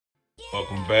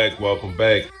Welcome back. Welcome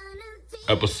back.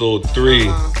 Episode 3,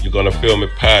 You're Gonna Film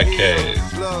It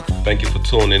podcast. Thank you for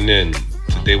tuning in.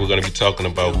 Today we're gonna be talking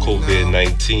about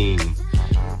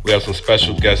COVID-19. We have some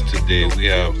special guests today. We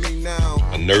have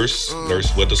a nurse,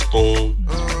 Nurse Witherspoon.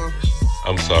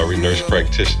 I'm sorry, nurse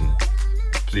practitioner.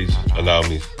 Please allow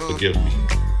me, forgive me.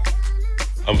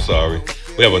 I'm sorry.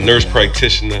 We have a nurse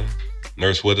practitioner,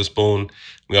 Nurse Witherspoon.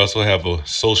 We also have a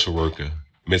social worker,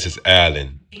 Mrs.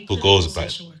 Allen, who goes by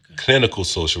clinical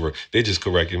social worker. They just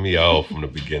corrected me all from the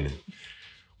beginning.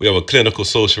 We have a clinical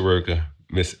social worker,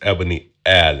 Miss Ebony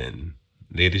Allen.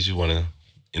 Ladies, you want to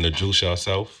introduce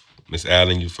yourself? Miss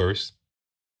Allen, you first.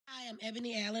 Hi, I'm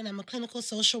Ebony Allen. I'm a clinical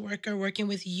social worker working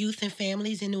with youth and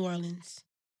families in New Orleans.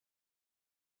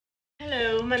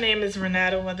 Hello, my name is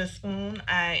Renata Witherspoon.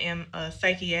 I am a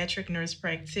psychiatric nurse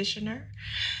practitioner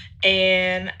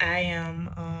and I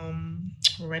am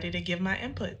ready to give my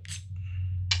input.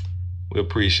 We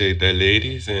appreciate that,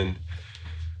 ladies. And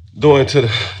due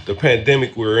to the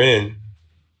pandemic we're in,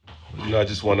 I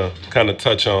just want to kind of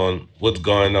touch on what's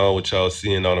going on, what y'all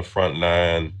seeing on the front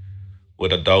line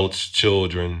with adults,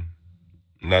 children,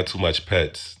 not too much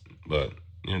pets, but,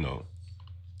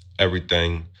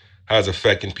 everything. How's it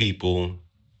affecting people?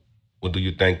 What do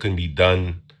you think can be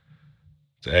done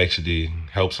to actually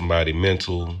help somebody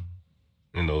mental,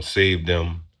 save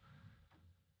them,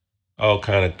 all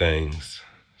kind of things.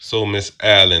 So, Miss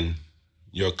Allen,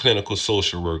 you're a clinical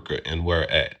social worker and where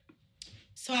at?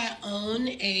 So I own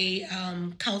a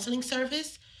counseling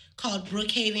service called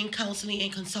Brookhaven Counseling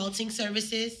and Consulting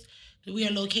Services. We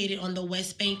are located on the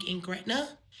West Bank in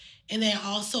Gretna. And they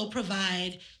also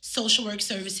provide social work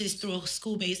services through a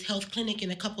school-based health clinic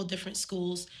in a couple different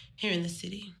schools here in the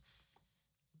city.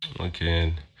 Okay,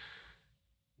 and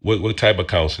what type of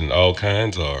counseling? All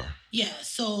kinds or? Yeah,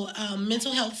 so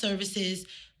mental health services,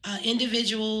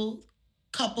 individual,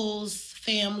 couples,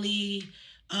 family,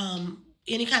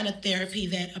 any kind of therapy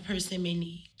that a person may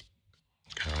need.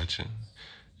 Gotcha.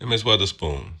 And Miss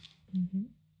Witherspoon, Mm-hmm.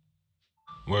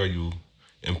 where are you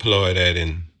employed at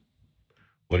and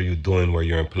what are you doing where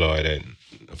you're employed at?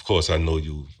 Of course, I know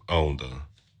you owned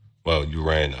you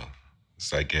ran a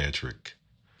psychiatric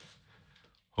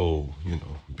whole,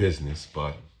 business,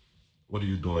 but what are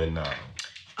you doing now?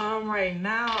 Right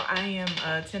now I am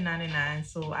 1099,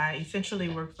 so I essentially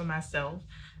work for myself.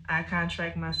 I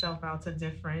contract myself out to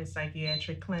different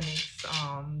psychiatric clinics,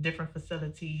 different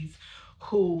facilities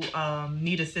who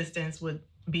need assistance with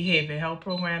behavior health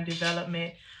program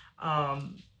development,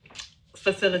 um,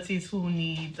 facilities who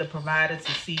need the provider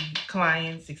to see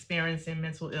clients experiencing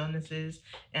mental illnesses,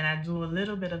 and I do a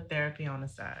little bit of therapy on the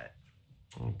side.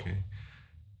 Okay.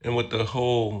 And with the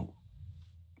whole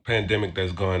pandemic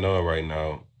that's going on right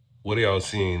now, what are y'all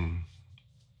seeing?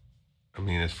 I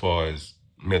mean, as far as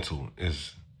mental,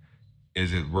 is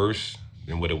it worse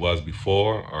than what it was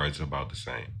before, or is it about the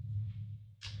same?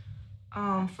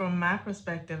 From my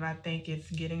perspective, I think it's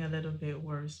getting a little bit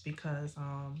worse because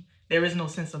there is no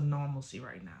sense of normalcy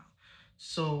right now.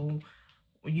 So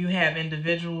you have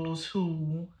individuals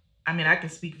who, I mean, I can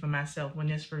speak for myself. When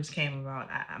this first came about,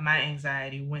 my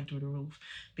anxiety went through the roof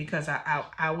because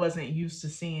I wasn't used to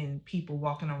seeing people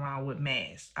walking around with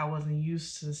masks. I wasn't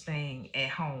used to staying at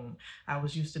home. I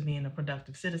was used to being a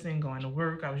productive citizen, going to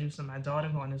work. I was used to my daughter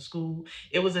going to school.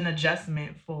 It was an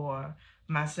adjustment for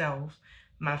myself,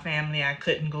 my family. I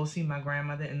couldn't go see my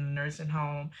grandmother in the nursing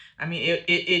home. I mean,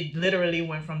 it literally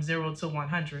went from 0 to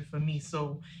 100 for me.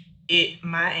 So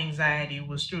my anxiety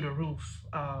was through the roof.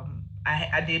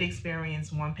 I did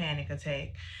experience one panic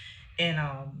attack, and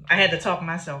I had to talk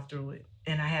myself through it.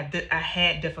 And I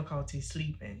had difficulty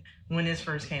sleeping when this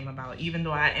first came about. Even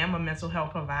though I am a mental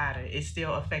health provider, it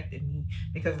still affected me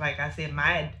because, like I said,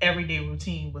 my everyday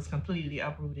routine was completely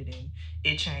uprooted and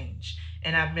it changed.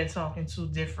 And I've been talking to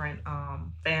different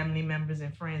family members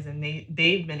and friends, and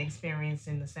they've been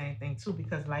experiencing the same thing too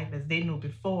because life as they knew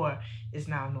before is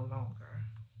now no longer.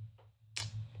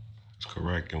 That's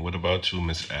correct. And what about you,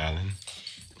 Miss Allen?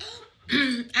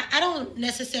 I don't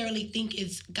necessarily think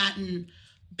it's gotten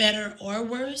better or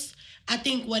worse. I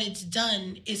think what it's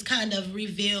done is kind of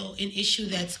reveal an issue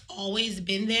that's always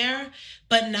been there,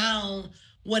 but now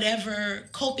whatever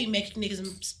coping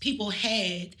mechanisms people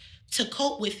had to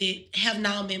cope with it have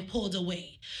now been pulled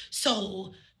away.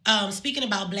 So, speaking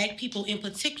about Black people in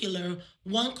particular,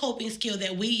 one coping skill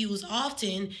that we use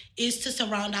often is to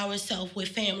surround ourselves with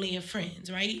family and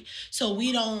friends, right? So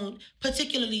we don't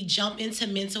particularly jump into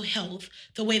mental health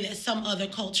the way that some other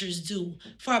cultures do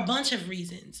for a bunch of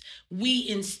reasons. We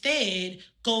instead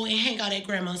go and hang out at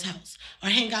grandma's house or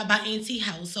hang out by auntie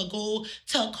house or go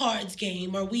to a cards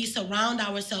game, or we surround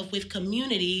ourselves with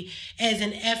community as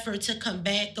an effort to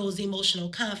combat those emotional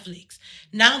conflicts.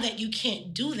 Now that you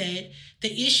can't do that,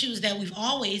 the issues that we've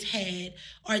always had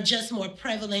are just more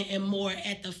prevalent and more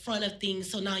at the front of things.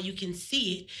 So now you can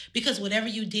see it, because whatever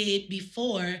you did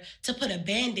before to put a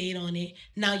band-aid on it,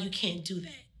 now you can't do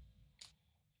that.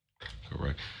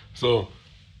 Correct. So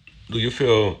do you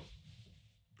feel,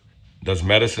 does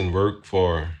medicine work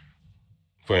for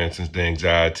instance, the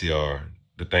anxiety or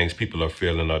the things people are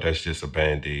feeling, or that's just a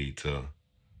band-aid to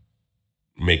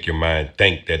make your mind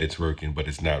think that it's working, but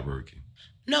it's not working?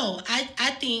 No,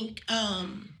 I think,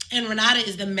 and Renata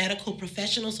is the medical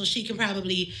professional, so she can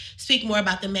probably speak more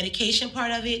about the medication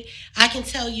part of it. I can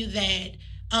tell you that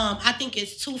I think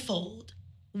it's twofold.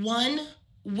 One,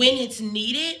 when it's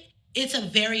needed, it's a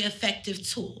very effective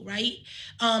tool, right?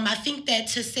 I think that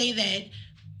to say that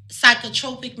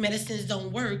psychotropic medicines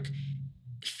don't work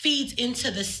feeds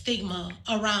into the stigma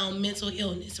around mental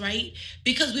illness, right?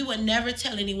 Because we would never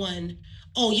tell anyone,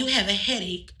 oh, you have a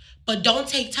headache, but don't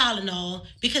take Tylenol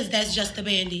because that's just a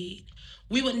band-aid.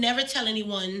 We would never tell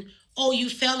anyone, oh, you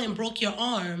fell and broke your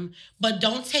arm, but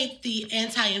don't take the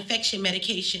anti-infection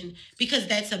medication because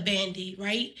that's a band-aid,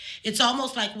 right? It's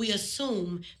almost like we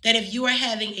assume that if you are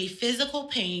having a physical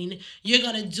pain, you're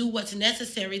going to do what's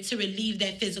necessary to relieve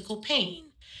that physical pain.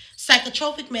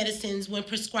 Psychotropic medicines, when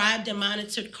prescribed and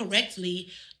monitored correctly,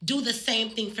 do the same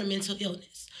thing for mental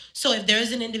illness. So if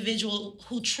there's an individual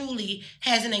who truly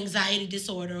has an anxiety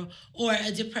disorder or a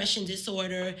depression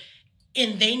disorder,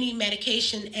 and they need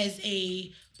medication as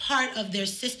a part of their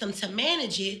system to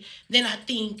manage it, then I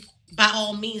think by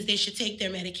all means they should take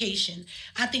their medication.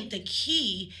 I think the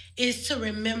key is to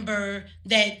remember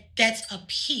that that's a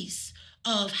piece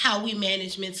of how we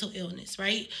manage mental illness,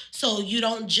 right? So you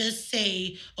don't just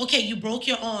say, okay, you broke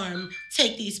your arm,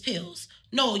 take these pills.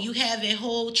 No, you have a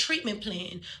whole treatment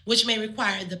plan, which may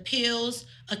require the pills,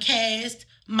 a cast,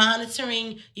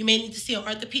 monitoring. You may need to see an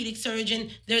orthopedic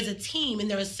surgeon. There's a team, and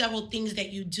there are several things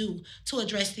that you do to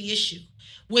address the issue.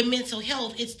 With mental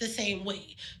health, it's the same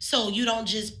way. So you don't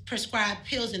just prescribe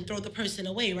pills and throw the person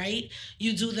away, right?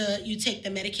 You take the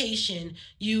medication,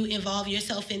 you involve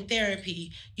yourself in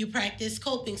therapy, you practice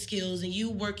coping skills, and you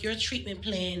work your treatment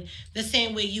plan the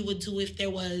same way you would do if there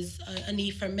was a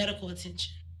need for medical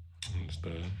attention.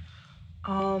 Understood.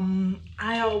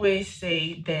 I always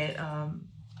say that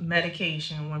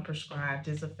medication, when prescribed,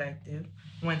 is effective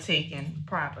when taken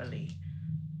properly.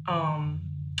 Um,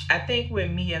 I think with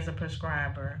me as a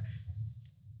prescriber,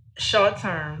 short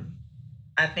term,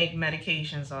 I think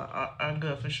medications are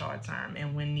good for short term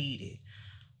and when needed.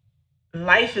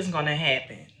 Life is going to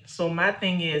happen. So my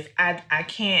thing is, I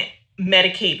can't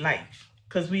medicate life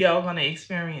because we are going to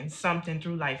experience something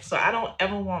through life. So I don't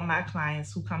ever want my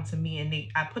clients who come to me and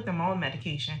I put them on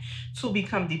medication to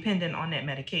become dependent on that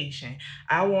medication.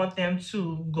 I want them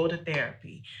to go to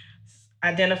therapy,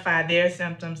 identify their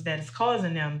symptoms that is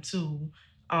causing them to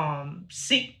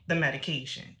seek the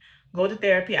medication. Go to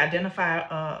therapy,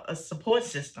 identify a support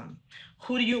system.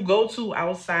 Who do you go to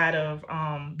outside of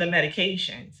the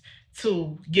medications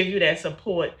to give you that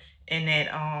support and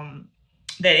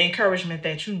that encouragement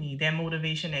that you need, that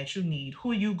motivation that you need?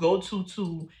 Who you go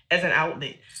to as an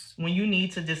outlet when you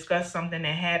need to discuss something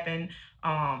that happened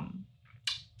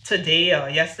today or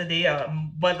yesterday, or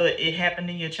whether it happened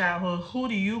in your childhood. Who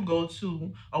do you go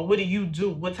to, or what do you do?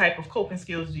 What type of coping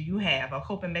skills do you have, or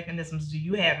coping mechanisms do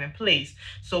you have in place?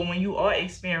 So when you are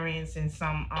experiencing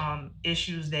some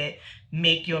issues that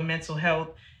make your mental health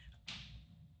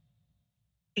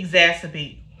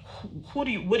exacerbate, what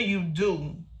do you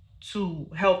do to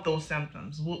help those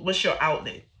symptoms? What's your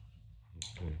outlet?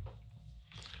 Okay.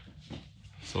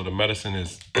 So the medicine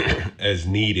is as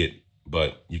needed,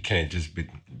 but you can't just be,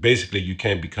 basically you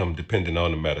can't become dependent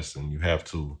on the medicine. You have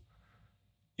to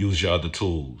use your other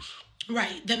tools.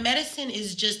 Right. The medicine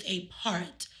is just a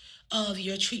part of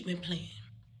your treatment plan.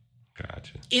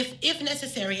 Gotcha. If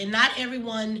necessary, and not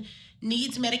everyone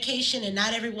needs medication and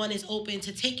not everyone is open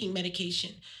to taking medication.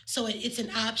 So it's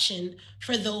an option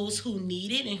for those who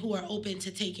need it and who are open to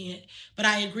taking it. But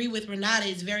I agree with Renata,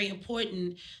 it's very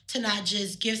important to not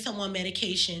just give someone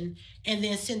medication and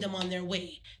then send them on their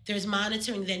way. There's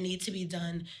monitoring that needs to be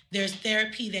done. There's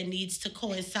therapy that needs to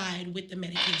coincide with the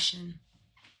medication.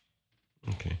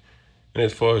 Okay. And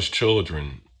as far as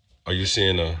children, are you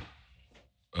seeing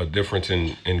a difference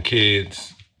in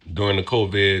kids during the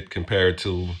COVID compared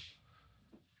to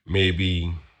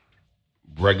maybe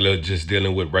regular, just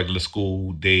dealing with regular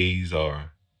school days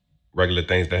or regular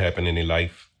things that happen in their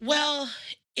life? Well,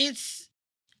 it's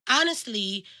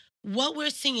honestly, what we're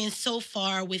seeing so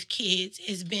far with kids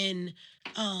has been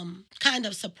kind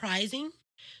of surprising.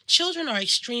 Children are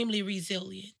extremely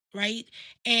resilient, right?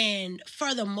 And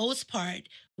for the most part,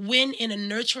 when in a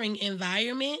nurturing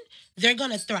environment, they're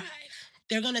going to thrive.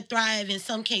 They're going to thrive in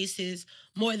some cases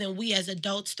more than we as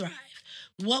adults thrive.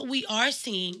 What we are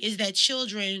seeing is that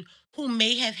children who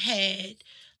may have had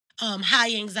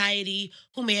high anxiety,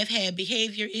 who may have had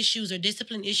behavior issues or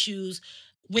discipline issues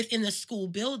within the school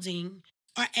building,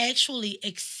 are actually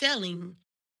excelling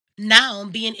now,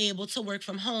 being able to work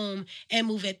from home and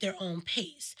move at their own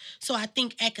pace. So I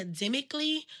think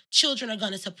academically, children are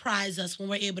going to surprise us when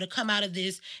we're able to come out of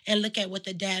this and look at what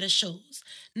the data shows.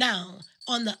 Now,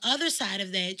 on the other side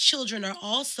of that, children are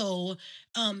also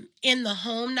in the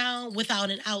home now without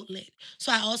an outlet.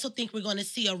 So I also think we're going to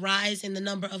see a rise in the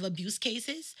number of abuse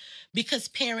cases because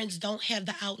parents don't have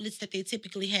the outlets that they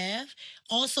typically have.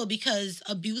 Also, because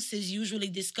abuse is usually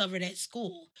discovered at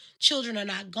school. Children are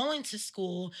not going to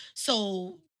school,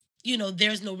 so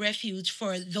there's no refuge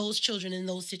for those children in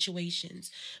those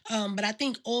situations. But I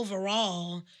think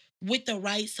overall, with the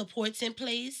right supports in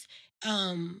place,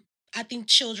 I think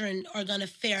children are going to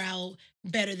fare out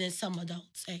better than some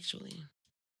adults, actually.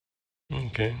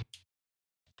 Okay.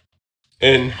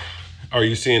 And are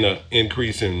you seeing an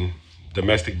increase in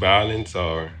domestic violence,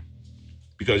 or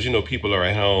because people are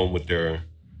at home with their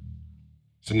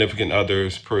significant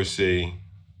others per se,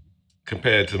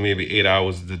 compared to maybe 8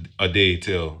 hours a day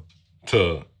to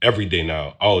every day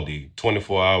now, all day,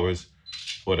 24 hours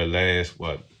for the last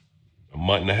a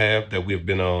month and a half that we've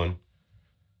been on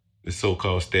the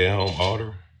so-called stay-at-home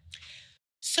order?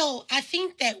 So I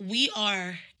think that we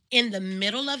are in the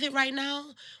middle of it right now,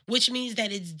 which means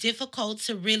that it's difficult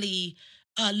to really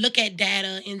look at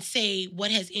data and say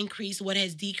what has increased, what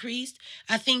has decreased.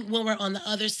 I think when we're on the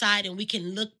other side and we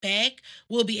can look back,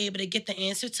 we'll be able to get the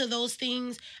answer to those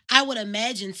things. I would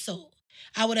imagine so.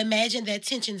 I would imagine that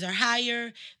tensions are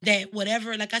higher, that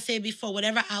whatever, like I said before,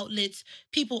 whatever outlets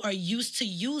people are used to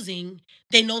using,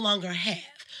 they no longer have.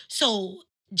 So,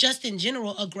 just in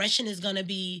general, aggression is going to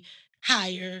be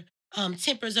higher.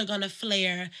 Tempers are going to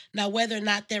flare. Now, whether or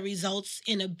not that results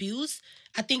in abuse,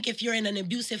 I think if you're in an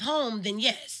abusive home, then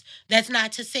yes. That's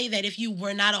not to say that if you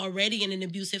were not already in an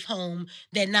abusive home,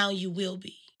 that now you will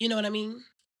be. You know what I mean?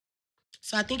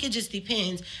 So I think it just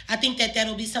depends. I think that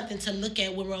that'll be something to look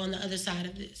at when we're on the other side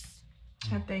of this.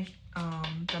 I think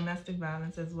domestic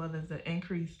violence as well as the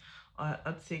increase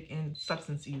uptick in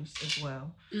substance use as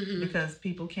well, because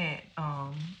people can't.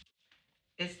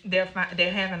 They're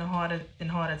having a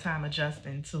harder time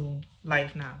adjusting to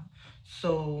life now,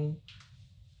 so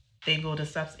they go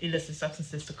to illicit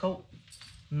substances to cope: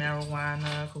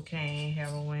 marijuana, cocaine,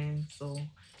 heroin, so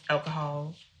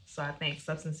alcohol. So I think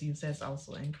substance use has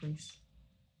also increased.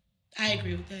 I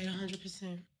agree with that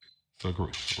 100%. So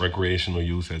recreational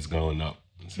use has gone up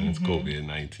since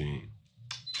COVID-19.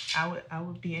 I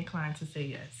would be inclined to say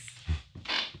yes.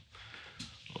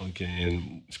 Okay,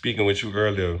 and speaking with you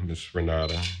earlier, Miss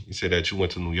Renata, you said that you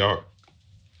went to New York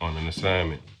on an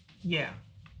assignment. Yeah,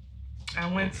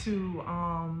 I went to.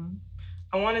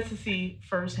 I wanted to see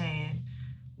firsthand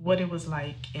what it was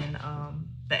like in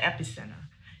the epicenter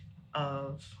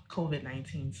of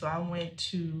COVID-19. So I went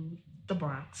to the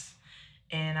Bronx,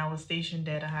 and I was stationed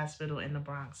at a hospital in the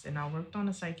Bronx, and I worked on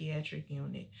a psychiatric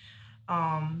unit.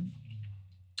 Um,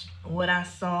 what I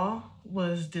saw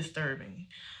was disturbing.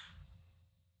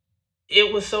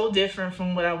 It was so different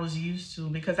from what I was used to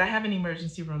because I have an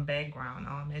emergency room background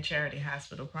at Charity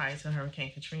Hospital prior to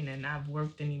Hurricane Katrina, and I've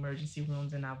worked in emergency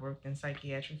rooms and I've worked in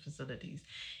psychiatric facilities,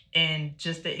 and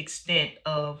just the extent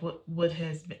of what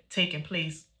has taken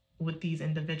place with these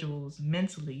individuals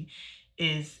mentally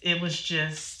it was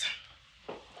just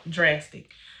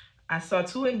drastic. I saw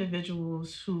two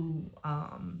individuals who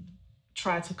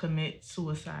tried to commit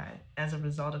suicide as a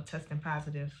result of testing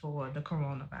positive for the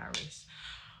coronavirus.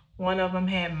 One of them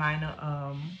had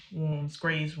minor wounds,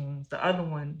 graze wounds. The other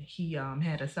one, he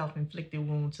had a self-inflicted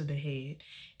wound to the head,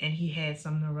 and he had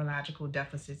some neurological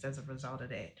deficits as a result of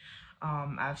that.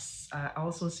 I've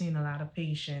also seen a lot of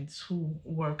patients who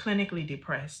were clinically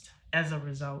depressed as a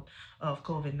result of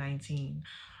COVID-19.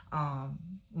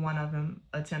 One of them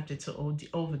attempted to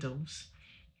overdose.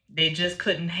 They just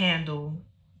couldn't handle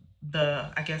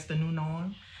the new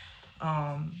norm.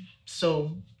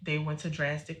 So they went to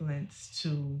drastic lengths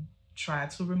to try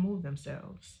to remove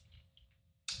themselves.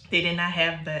 They did not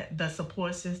have the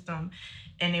support system,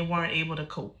 and they weren't able to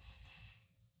cope.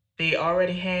 They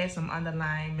already had some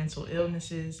underlying mental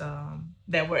illnesses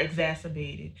that were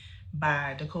exacerbated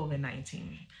by the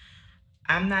COVID-19.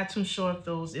 I'm not too sure if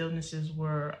those illnesses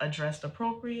were addressed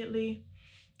appropriately,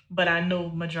 But I know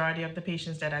majority of the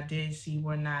patients that I did see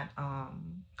were not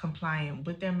compliant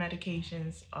with their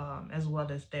medications, as well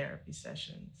as therapy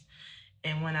sessions.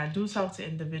 And when I do talk to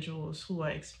individuals who are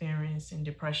experiencing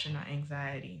depression or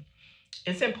anxiety,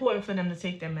 it's important for them to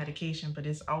take their medication, but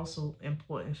it's also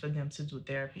important for them to do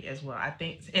therapy as well. I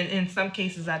think in some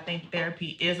cases, I think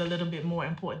therapy is a little bit more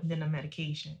important than the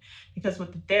medication, because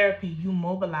with the therapy, you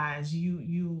mobilize,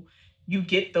 you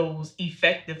get those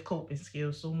effective coping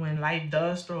skills. So when life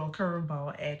does throw a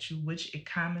curveball at you, which it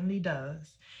commonly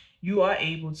does, you are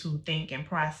able to think and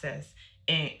process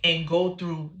and go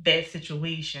through that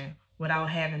situation without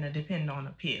having to depend on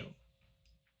a pill.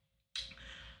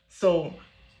 So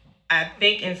I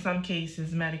think in some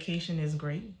cases medication is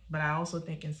great, but I also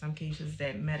think in some cases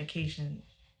that medication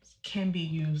can be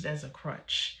used as a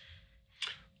crutch.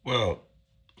 Well,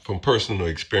 from personal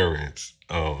experience,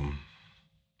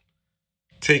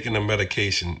 taking a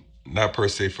medication, not per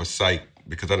se for psych,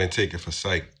 because I didn't take it for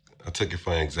psych. I took it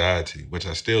for anxiety, which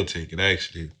I still take it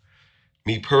actually.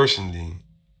 Me personally,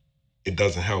 it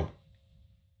doesn't help.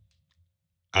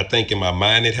 I think in my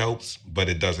mind it helps, but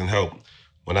it doesn't help.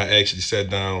 When I actually sat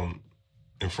down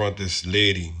in front of this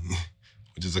lady,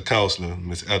 which is a counselor,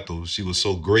 Miss Ethel, she was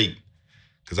so great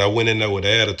because I went in there with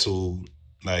an attitude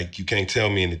like you can't tell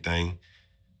me anything.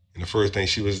 And the first thing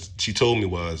she told me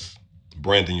was,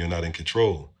 Brandon, you're not in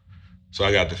control. So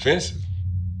I got defensive.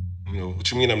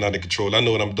 What you mean I'm not in control? I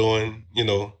know what I'm doing.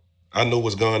 I know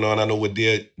what's going on. I know what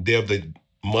day of the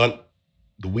month,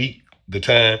 the week, the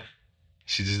time.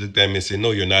 She just looked at me and said,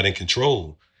 no, you're not in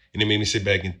control. And it made me sit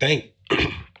back and think.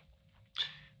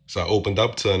 So I opened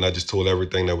up to her and I just told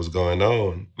everything that was going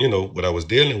on, what I was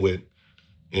dealing with.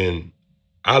 And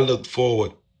I looked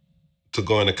forward to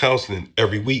going to counseling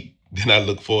every week. Then I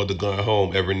look forward to going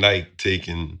home every night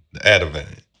taking the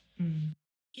Ativan. Mm.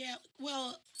 Yeah,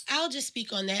 well, I'll just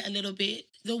speak on that a little bit.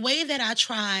 The way that I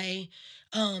try,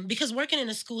 because working in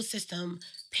a school system,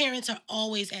 parents are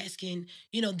always asking,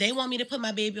 they want me to put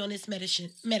my baby on this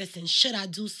medicine. Should I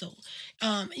do so?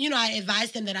 I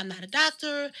advise them that I'm not a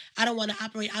doctor. I don't want to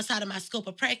operate outside of my scope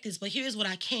of practice, but here's what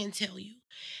I can tell you.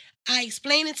 I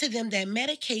explain it to them that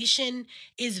medication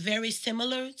is very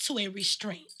similar to a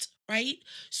restraint, right?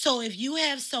 So if you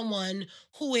have someone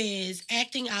who is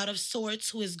acting out of sorts,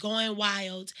 who is going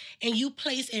wild, and you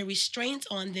place a restraint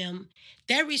on them,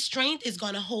 that restraint is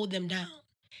going to hold them down.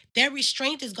 That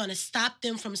restraint is going to stop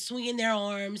them from swinging their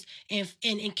arms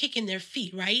and kicking their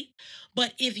feet, right?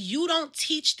 But if you don't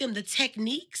teach them the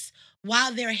techniques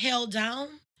while they're held down,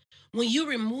 when you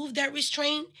remove that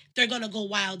restraint, they're going to go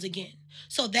wild again.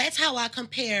 So that's how I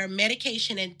compare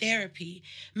medication and therapy.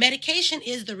 Medication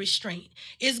is the restraint.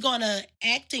 It's going to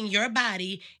act in your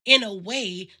body in a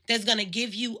way that's going to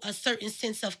give you a certain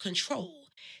sense of control.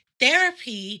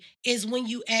 Therapy is when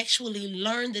you actually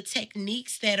learn the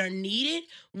techniques that are needed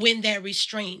when that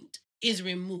restraint is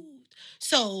removed.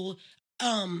 So,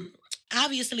 um,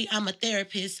 obviously, I'm a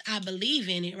therapist. I believe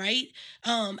in it, right?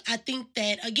 I think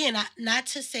that, again, not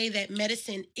to say that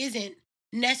medicine isn't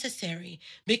necessary,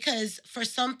 because for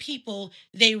some people,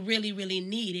 they really, really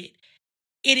need it.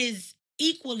 It is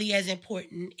equally as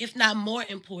important, if not more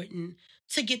important,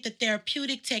 to get the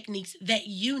therapeutic techniques that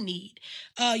you need.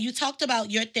 You talked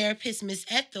about your therapist, Miss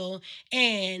Ethel,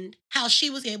 and how she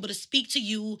was able to speak to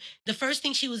you. The first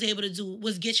thing she was able to do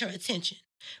was get your attention,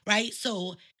 right?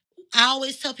 So I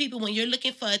always tell people, when you're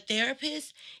looking for a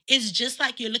therapist, it's just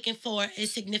like you're looking for a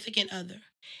significant other.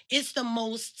 It's the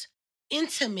most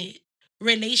intimate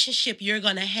relationship you're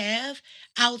going to have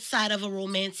outside of a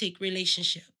romantic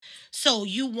relationship. So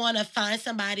you want to find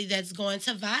somebody that's going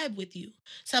to vibe with you,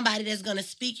 somebody that's going to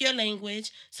speak your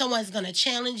language, someone's going to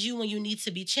challenge you when you need to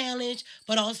be challenged,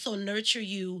 but also nurture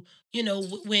you,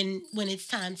 when it's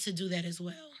time to do that as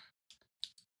well.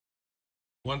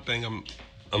 One thing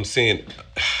I'm saying,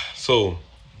 so,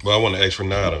 I want to ask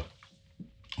Renata,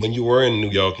 when you were in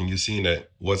New York and you seen that,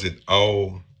 was it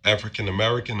all African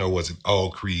American or was it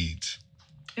all creeds?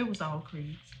 It was all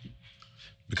creeds.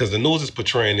 Because the news is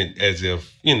portraying it as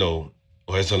if, or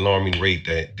it's an alarming rate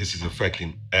that this is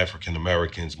affecting African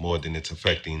Americans more than it's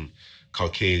affecting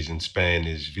Caucasian,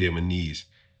 Spanish, Vietnamese.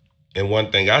 And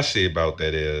one thing I say about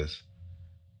that is,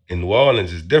 in New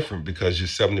Orleans is different because you're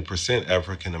 70%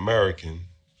 African American,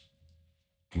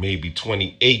 maybe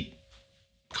 28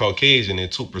 Caucasian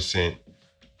and 2%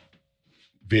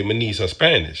 Vietnamese or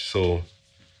Spanish. So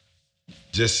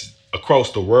just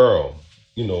across the world,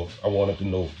 I wanted to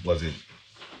know, was it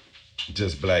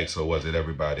just blacks or was it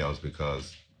everybody else?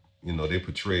 Because, they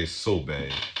portray it so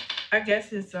bad. I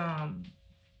guess it's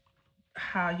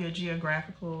how your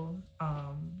geographical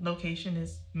location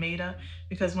is made up.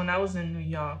 Because when I was in New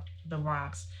York, the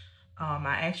Bronx,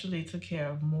 I actually took care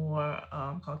of more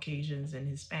Caucasians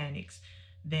and Hispanics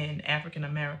than African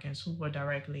Americans who were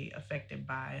directly affected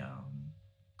by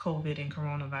COVID and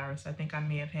coronavirus. I think I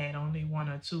may have had only one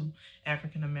or two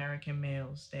African American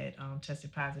males that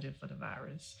tested positive for the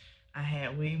virus. I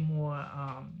had way more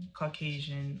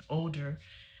Caucasian, older,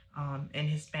 and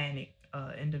Hispanic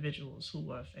individuals who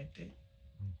were affected.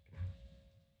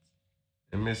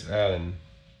 And Miss Allen,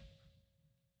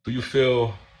 do you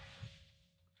feel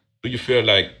do you feel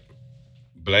like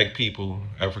black people,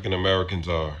 African Americans,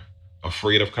 are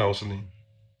afraid of counseling?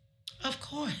 Of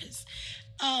course.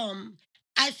 Um,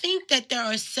 I think that there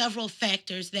are several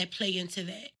factors that play into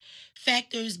that.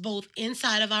 Factors both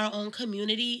inside of our own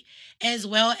community as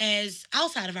well as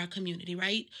outside of our community,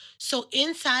 right? So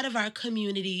inside of our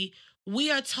community, we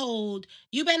are told,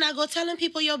 you better not go telling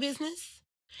people your business.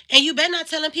 And you better not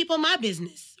telling people my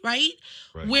business, right?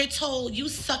 Right. We're told you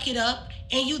suck it up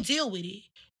and you deal with it.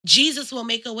 Jesus will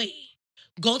make a way.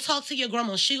 Go talk to your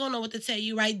grandma. She gonna know what to tell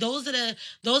you, right? Those are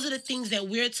the things that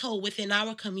we're told within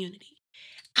our community.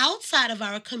 Outside of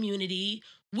our community,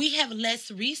 we have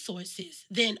less resources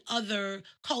than other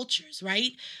cultures,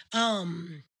 right?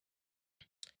 Um,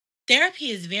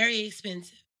 Therapy is very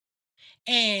expensive.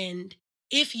 And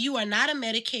if you are not a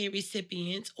Medicaid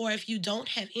recipient or if you don't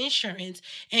have insurance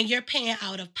and you're paying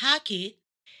out of pocket,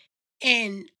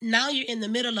 and now you're in the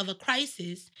middle of a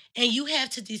crisis and you have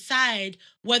to decide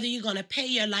whether you're going to pay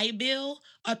your light bill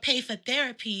or pay for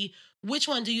therapy, which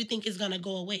one do you think is going to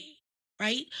go away?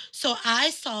 Right? So I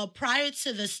saw prior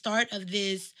to the start of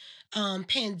this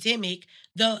pandemic,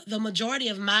 the majority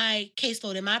of my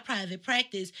caseload in my private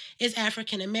practice is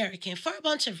African American for a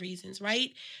bunch of reasons,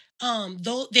 right?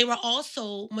 Though they were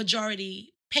also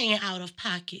majority paying out of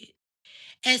pocket.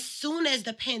 As soon as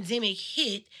the pandemic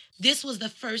hit, this was the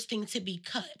first thing to be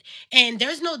cut. And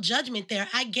there's no judgment there.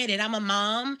 I get it. I'm a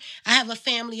mom. I have a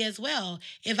family as well.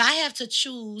 If I have to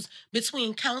choose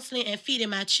between counseling and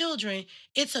feeding my children,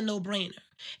 it's a no-brainer.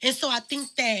 And so I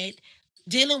think that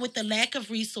dealing with the lack of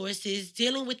resources,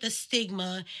 dealing with the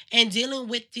stigma, and dealing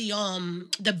with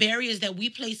the barriers that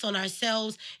we place on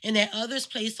ourselves and that others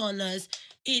place on us,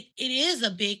 it is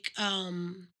a big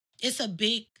it's a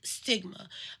big stigma.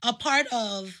 A part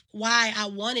of why I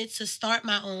wanted to start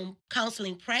my own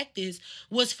counseling practice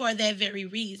was for that very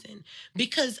reason.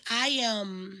 Because I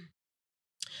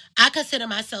consider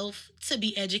myself to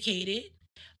be educated.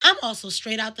 I'm also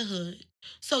straight out the hood.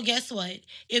 So guess what?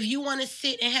 If you want to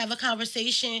sit and have a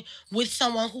conversation with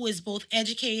someone who is both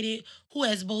educated, who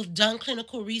has both done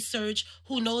clinical research,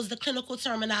 who knows the clinical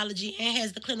terminology and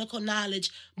has the clinical knowledge,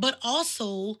 but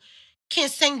also can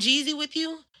sing Jeezy with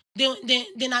you,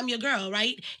 then I'm your girl,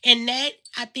 right? And that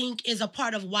I think is a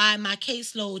part of why my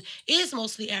caseload is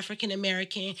mostly African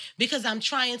American, because I'm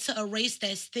trying to erase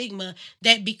that stigma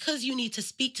that because you need to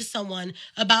speak to someone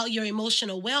about your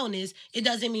emotional wellness, it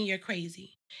doesn't mean you're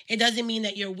crazy. It doesn't mean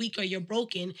that you're weak or you're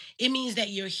broken. It means that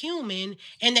you're human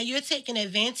and that you're taking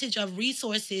advantage of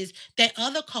resources that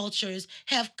other cultures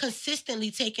have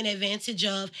consistently taken advantage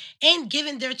of and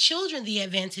given their children the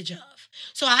advantage of.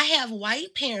 So I have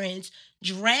white parents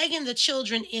dragging the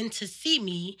children in to see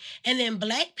me, and then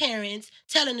black parents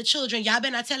telling the children, y'all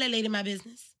better not tell that lady my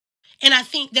business. And I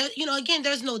think that, again,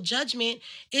 there's no judgment.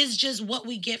 It's just what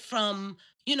we get from,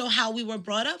 how we were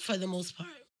brought up for the most part.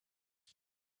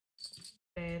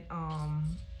 That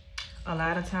a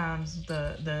lot of times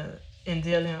the in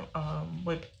dealing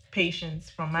with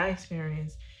patients, from my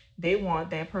experience, they want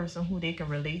that person who they can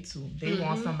relate to. They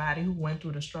want somebody who went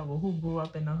through the struggle, who grew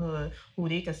up in the hood, who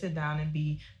they can sit down and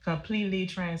be completely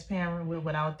transparent with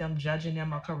without them judging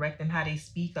them or correcting how they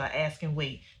speak or asking,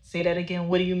 wait, say that again,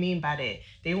 what do you mean by that?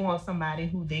 They want somebody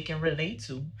who they can relate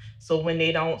to. So when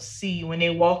they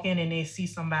walk in and they see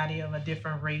somebody of a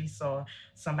different race or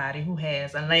somebody who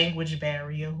has a language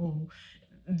barrier, who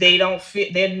they don't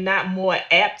fit, they're not more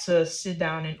apt to sit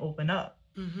down and open up.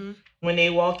 When they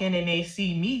walk in and they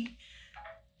see me,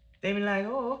 they be like,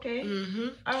 "Oh, okay,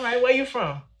 all right, where you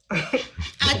from?"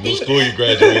 What school you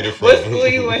graduated from? What school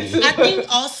you went to? I think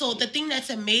also the thing that's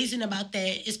amazing about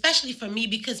that, especially for me,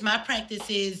 because my practice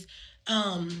is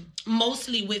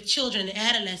mostly with children and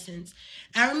adolescents.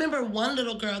 I remember one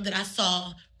little girl that I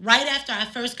saw right after I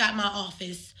first got my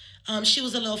office. She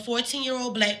was a little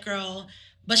 14-year-old black girl,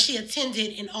 but she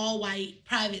attended an all-white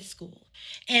private school.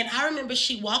 And I remember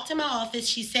she walked in my office,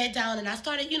 she sat down, and I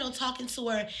started, talking to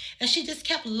her, and she just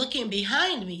kept looking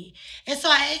behind me. And so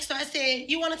I asked her, I said,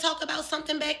 you want to talk about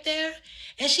something back there?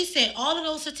 And she said, all of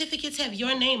those certificates have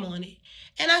your name on it.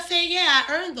 And I said, yeah,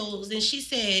 I earned those. And she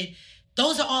said,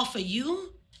 those are all for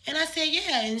you? And I said,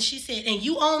 yeah. And she said, and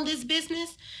you own this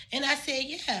business? And I said,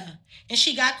 yeah. And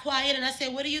she got quiet and I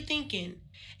said, what are you thinking?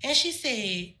 And she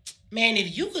said, man,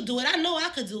 if you could do it, I know I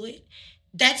could do it.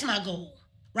 That's my goal,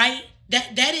 right?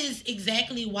 That is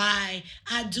exactly why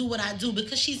I do what I do,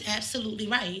 because she's absolutely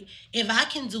right. If I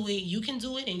can do it, you can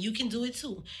do it, and you can do it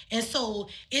too. And so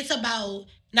it's about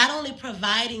not only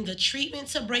providing the treatment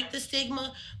to break the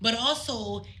stigma, but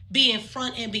also being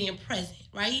front and being present,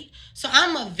 right? So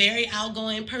I'm a very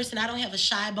outgoing person. I don't have a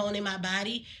shy bone in my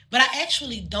body, but I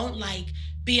actually don't like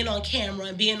being on camera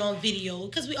and being on video,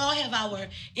 because we all have our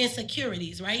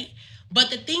insecurities, right? But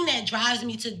the thing that drives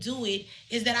me to do it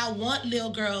is that I want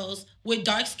little girls with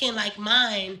dark skin like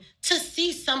mine to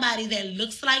see somebody that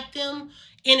looks like them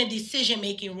in a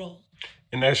decision-making role.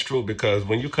 And that's true, because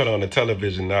when you cut on the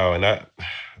television now, and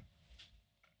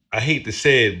I hate to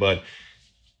say it, but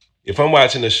if I'm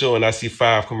watching a show and I see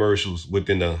 5 commercials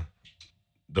within the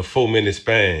 4-minute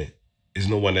span, there's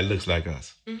no one that looks like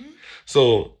us. Mm-hmm.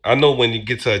 So I know when you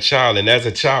get to a child, and as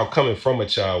a child, coming from a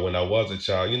child, when I was a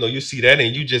child, you see that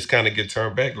and you just kind of get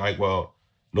turned back like, well,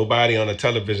 nobody on the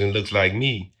television looks like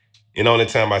me. And the only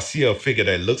time I see a figure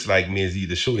that looks like me is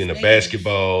either shooting a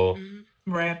basketball,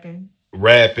 rapping,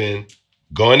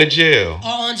 going to jail.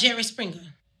 Or on Jerry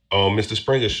Springer. On Mr.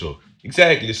 Springer show.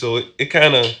 Exactly. So it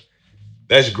kind of,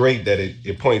 that's great that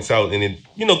it points out. And it,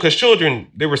 because children,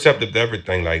 they're receptive to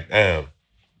everything. Like, damn,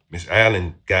 Miss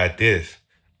Allen got this.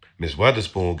 Miss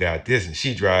Witherspoon got this and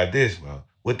she drive this. Well,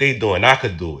 what they doing, I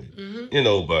could do it.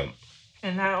 Mm-hmm. But.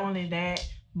 And not only that,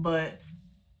 but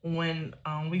when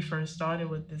we first started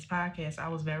with this podcast, I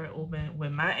was very open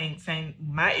with saying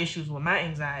my issues with my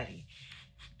anxiety.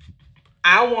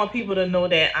 I want people to know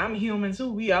that I'm human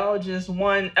too. We all just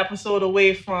one episode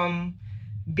away from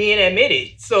being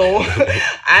admitted. So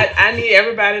I need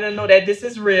everybody to know that this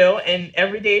is real, and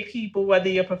everyday people, whether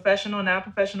you're professional or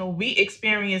non-professional, we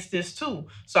experience this too.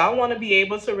 So I want to be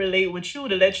able to relate with you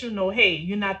to let you know, hey,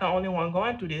 you're not the only one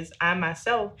going through this. I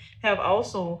myself have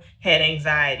also had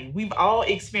anxiety. We've all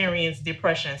experienced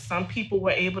depression. Some people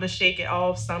were able to shake it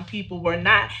off. Some people were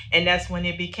not. And that's when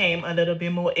it became a little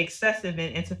bit more excessive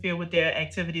and interfere with their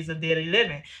activities of daily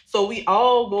living. So we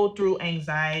all go through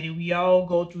anxiety. We all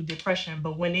go through depression.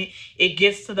 But when it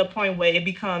gets to the point where it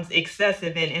becomes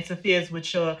excessive and interferes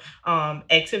with your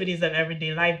activities of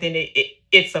everyday life, then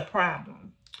it's a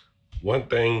problem. One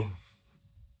thing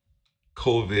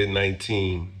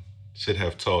COVID-19 should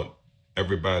have taught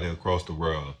everybody across the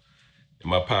world, and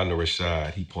my partner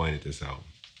Rashad, he pointed this out.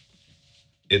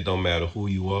 It don't matter who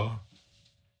you are.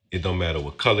 It don't matter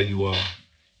what color you are.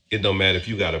 It don't matter if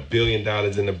you got $1 billion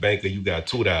in the bank or you got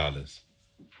 $2.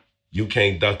 You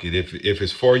can't duck it. If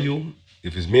it's for you,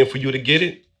 if it's meant for you to get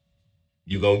it,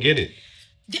 you're going to get it.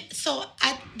 So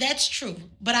that's true.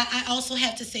 But I also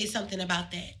have to say something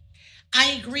about that.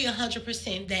 I agree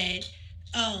 100% that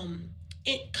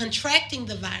contracting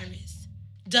the virus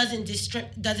doesn't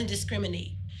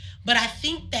discriminate. But I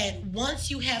think that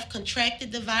once you have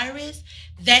contracted the virus,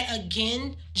 that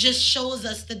again just shows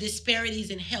us the disparities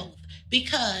in health,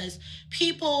 because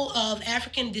people of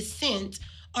African descent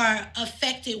are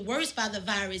affected worse by the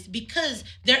virus because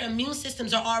their immune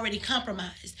systems are already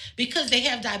compromised, because they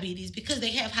have diabetes, because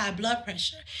they have high blood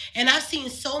pressure. And I've seen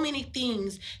so many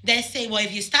things that say, well,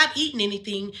 if you stop eating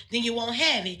anything, then you won't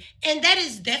have it. And that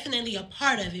is definitely a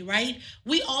part of it, right?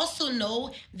 We also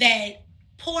know that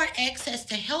poor access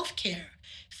to health care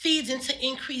feeds into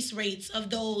increased rates of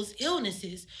those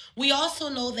illnesses. We also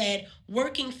know that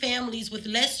working families with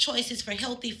less choices for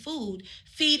healthy food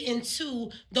feed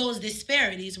into those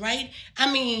disparities, right?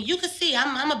 I mean, you can see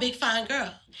I'm a big fine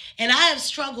girl, and I have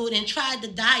struggled and tried the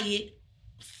diet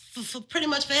for pretty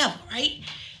much forever, right?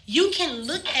 You can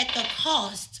look at the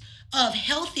cost of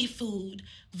healthy food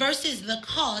versus the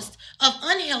cost of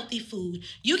unhealthy food.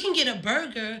 You can get a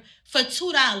burger for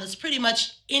 $2 pretty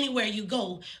much anywhere you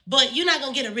go, but you're not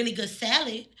going to get a really good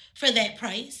salad for that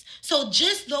price. So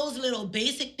just those little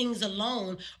basic things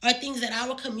alone are things that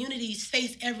our communities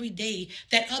face every day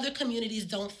that other communities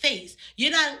don't face.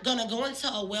 You're not going to go into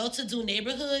a well-to-do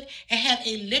neighborhood and have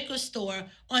a liquor store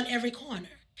on every corner.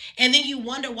 And then you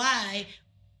wonder why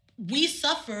we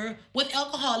suffer with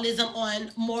alcoholism on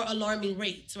more alarming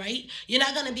rates, right? You're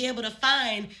not going to be able to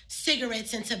find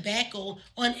cigarettes and tobacco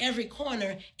on every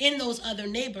corner in those other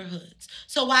neighborhoods.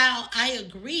 So while I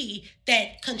agree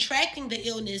that contracting the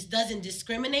illness doesn't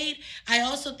discriminate, I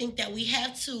also think that we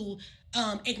have to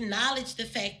acknowledge the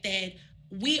fact that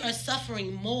we are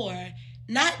suffering more,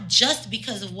 not just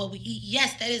because of what we eat.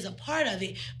 Yes, that is a part of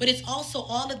it, but it's also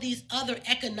all of these other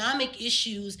economic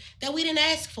issues that we didn't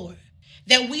ask for.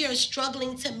 that we are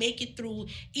struggling to make it through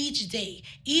each day.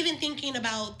 Even thinking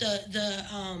about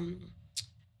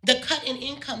the cut in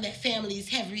income that families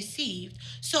have received.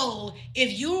 So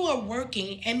if you are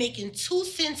working and making 2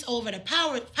 cents over the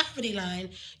poverty line,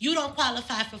 you don't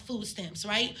qualify for food stamps,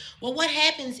 right? Well, what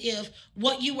happens if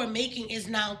what you were making is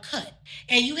now cut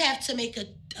and you have to make a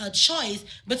choice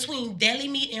between deli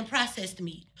meat and processed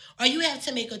meat? Or you have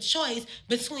to make a choice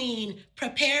between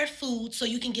prepared food so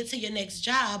you can get to your next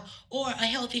job or a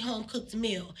healthy home cooked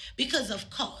meal because of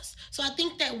cost. So I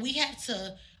think that we have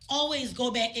to always go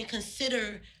back and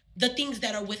consider the things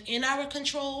that are within our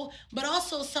control, but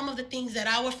also some of the things that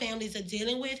our families are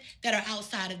dealing with that are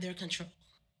outside of their control.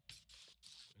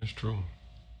 That's true.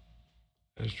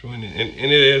 That's true. And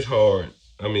it is hard.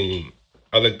 I mean,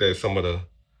 I looked at some of the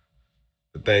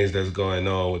things that's going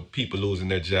on with people losing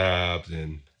their jobs.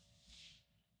 And,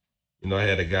 I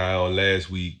had a guy on last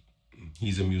week.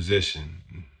 He's a musician.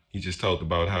 He just talked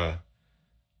about how a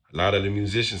lot of the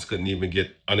musicians couldn't even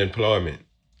get unemployment.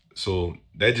 So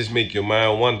that just make your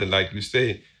mind wonder, like you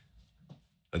say,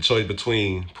 a choice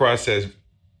between processed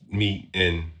meat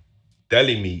and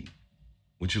deli meat.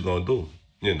 What you gonna do?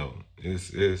 It's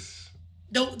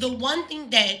The one thing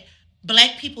that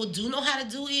Black people do know how to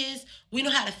do is we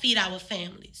know how to feed our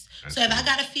families. So if I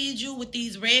gotta feed you with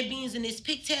these red beans and these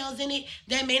pigtails in it,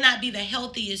 that may not be the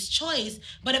healthiest choice.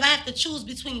 But if I have to choose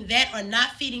between that or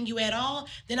not feeding you at all,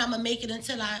 then I'm gonna make it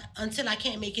until I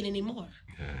can't make it anymore.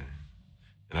 Yeah.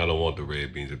 And I don't want the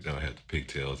red beans if they don't have the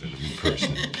pigtails in them, me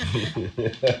personally.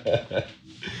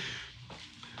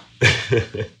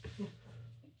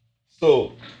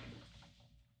 So,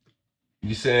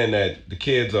 you're saying that the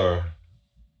kids are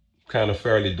kind of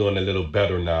fairly doing a little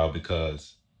better now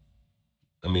because,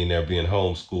 they're being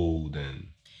homeschooled, and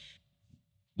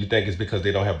you think it's because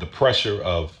they don't have the pressure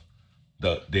of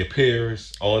their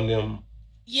peers on them?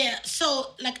 Yeah,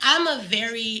 so like I'm a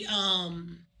very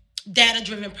data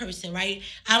driven person, right?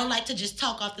 I don't like to just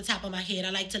talk off the top of my head.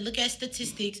 I like to look at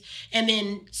statistics and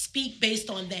then speak based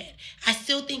on that. I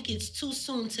still think it's too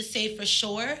soon to say for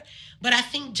sure, but I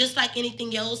think just like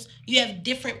anything else, you have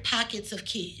different pockets of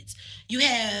kids. You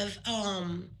have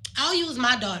I'll use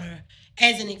my daughter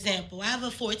as an example. I have a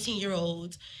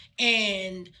 14-year-old,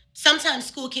 and sometimes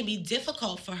school can be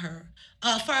difficult for her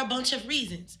for a bunch of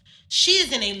reasons. She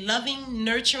is in a loving,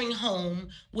 nurturing home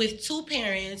with two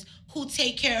parents who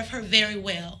take care of her very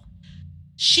well.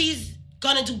 She's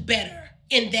gonna do better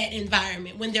in that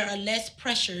environment when there are less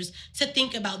pressures to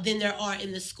think about than there are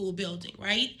in the school building,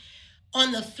 right?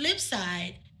 On the flip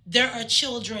side, there are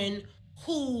children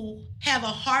who have a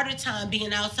harder time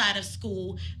being outside of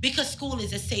school because school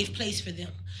is a safe place for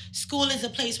them. School is a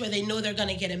place where they know they're going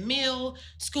to get a meal.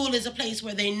 School is a place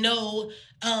where they know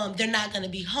they're not going to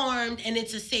be harmed, and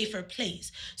it's a safer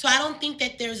place. So I don't think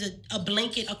that there's a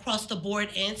blanket across the board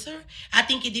answer. I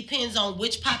think it depends on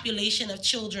which population of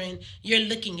children you're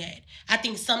looking at. I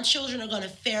think some children are going to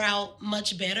fare out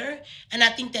much better, and I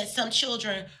think that some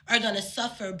children are going to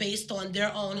suffer based on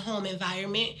their own home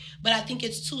environment. But I think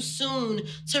it's too soon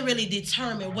to really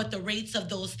determine what the rates of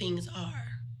those things are.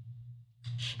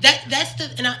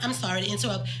 I'm sorry to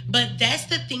interrupt, but that's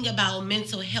the thing about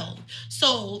mental health.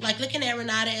 So like looking at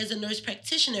Renata as a nurse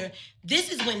practitioner,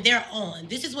 this is when they're on.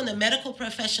 This is when the medical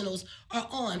professionals are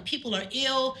on. People are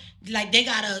ill, like they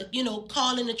gotta,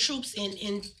 call in the troops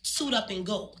and suit up and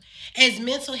go. As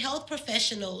mental health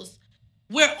professionals,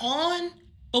 we're on,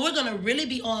 but we're gonna really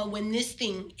be on when this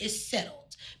thing is settled.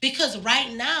 Because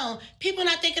right now, people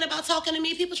not thinking about talking to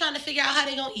me. People trying to figure out how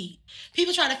they're going to eat.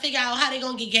 People trying to figure out how they're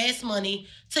going to get gas money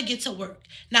to get to work.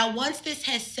 Now, once this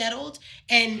has settled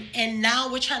and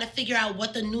now we're trying to figure out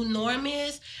what the new norm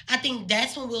is, I think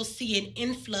that's when we'll see an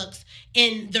influx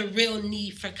in the real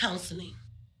need for counseling.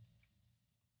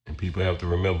 And people have to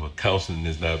remember, counseling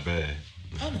is not bad.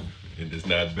 Oh, no. It is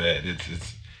not bad.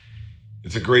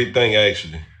 It's a great thing,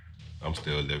 actually. I'm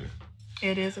still living.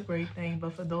 It is a great thing,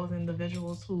 but for those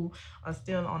individuals who are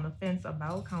still on the fence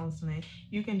about counseling,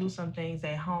 you can do some things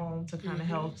at home to kind of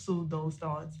help soothe those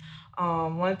thoughts.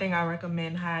 One thing I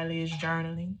recommend highly is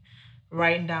journaling,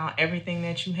 writing down everything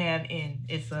that you have in.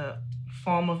 It's a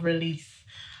form of release.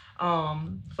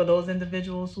 For those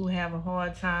individuals who have a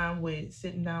hard time with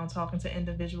sitting down talking to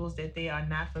individuals that they are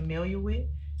not familiar with,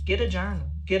 get a journal,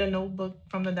 get a notebook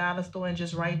from the dollar store and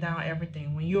just write down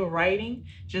everything. When you're writing,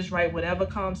 just write whatever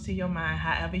comes to your mind,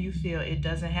 however you feel. It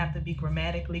doesn't have to be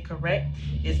grammatically correct.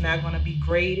 It's not going to be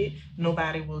graded.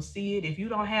 Nobody will see it. If you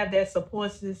don't have that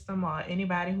support system or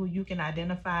anybody who you can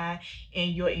identify in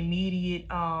your immediate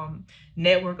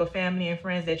network of family and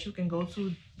friends that you can go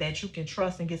to, that you can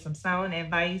trust and get some sound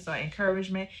advice or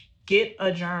encouragement, get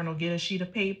a journal, get a sheet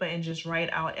of paper, and just write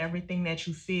out everything that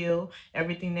you feel,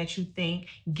 everything that you think.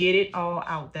 Get it all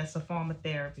out. That's a form of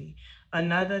therapy.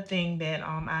 Another thing that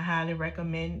I highly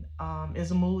recommend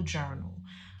is a mood journal.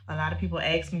 A lot of people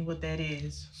ask me what that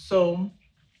is. So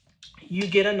you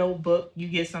get a notebook, you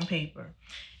get some paper,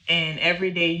 and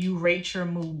every day you rate your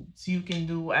moods.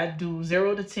 I do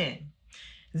 0 to 10.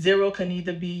 0 can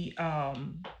either be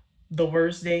the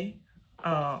worst day,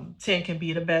 10 can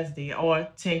be the best day, or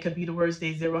 10 could be the worst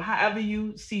day. 0, however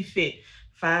you see fit.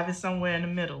 5 is somewhere in the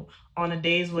middle. On the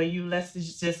days where let's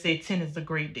just say 10 is a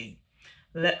great day.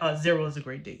 0 is a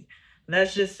great day.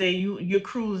 Let's just say you're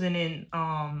cruising in.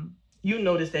 You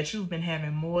notice that you've been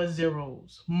having more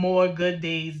zeros, more good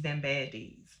days than bad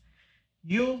days.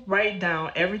 You write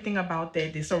down everything about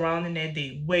that day, surrounding that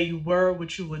day, where you were,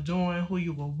 what you were doing, who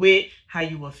you were with, how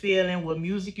you were feeling, what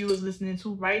music you was listening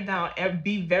to. Write down and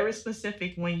be very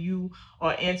specific when you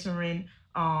are entering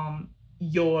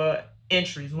your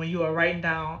entries, when you are writing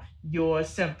down your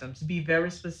symptoms. Be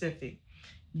very specific.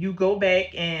 You go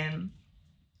back, and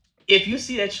if you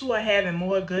see that you are having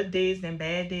more good days than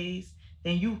bad days,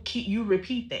 then you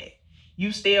repeat that.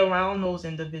 You stay around those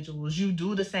individuals. You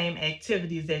do the same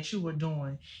activities that you were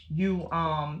doing. You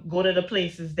go to the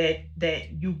places that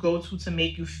you go to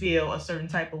make you feel a certain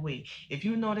type of way. If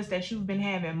you notice that you've been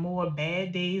having more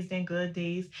bad days than good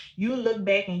days, you look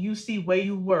back and you see where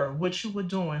you were, what you were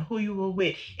doing, who you were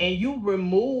with, and you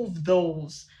remove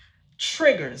those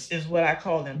triggers, is what I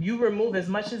call them. You remove as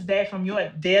much as that from your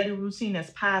daily routine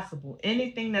as possible.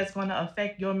 Anything that's going to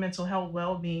affect your mental health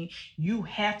well-being, you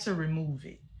have to remove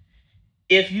it.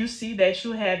 If you see that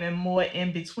you're having more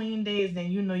in between days, then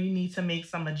you know you need to make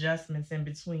some adjustments in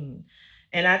between.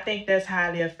 And I think that's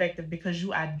highly effective because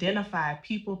you identify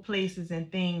people, places,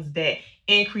 and things that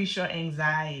increase your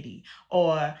anxiety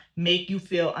or make you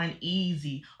feel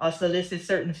uneasy or solicit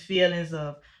certain feelings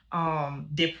of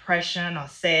depression or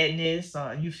sadness,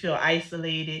 or you feel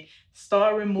isolated.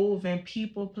 Start removing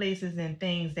people, places, and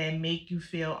things that make you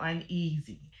feel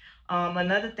uneasy.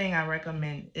 Another thing I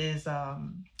recommend is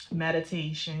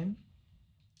meditation.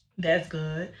 That's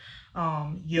good.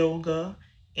 Yoga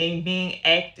and being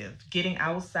active, getting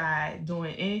outside,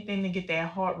 doing anything to get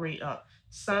that heart rate up.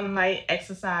 Sunlight,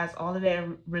 exercise, all of that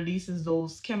releases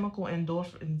those chemical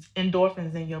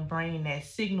endorphins in your brain that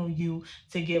signal you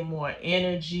to get more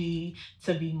energy,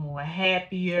 to be more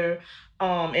happier.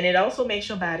 And it also makes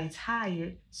your body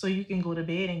tired so you can go to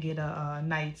bed and get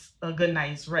a good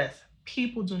night's rest.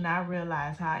 People do not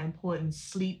realize how important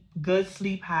good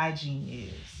sleep hygiene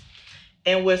is.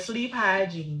 And with sleep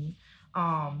hygiene,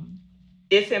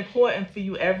 it's important for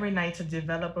you every night to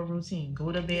develop a routine.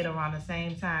 Go to bed around the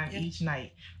same time each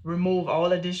night. Remove all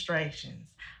the distractions.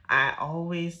 I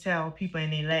always tell people,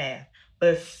 and they laugh,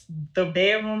 but the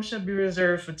bedroom should be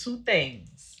reserved for 2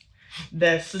 things: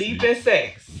 that's sleep and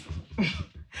sex.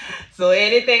 So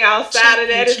anything outside of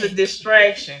that is a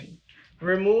distraction.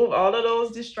 Remove all of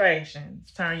those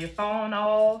distractions. Turn your phone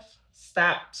off.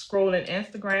 Stop scrolling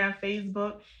Instagram,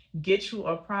 Facebook. Get you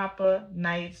a proper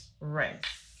night's rest.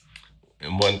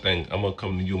 And one thing, I'm gonna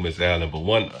come to you, Miss Allen,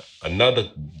 but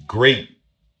another great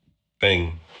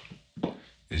thing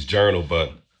is journal,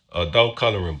 but adult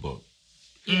coloring book.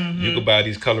 Mm-hmm. You could buy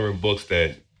these coloring books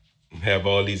that have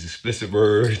all these explicit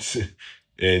words,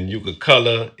 and you could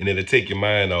color, and it'll take your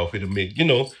mind off. It'll make,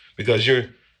 because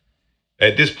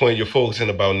at this point, you're focusing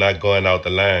about not going out the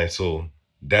line. So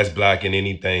that's blocking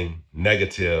anything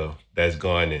negative that's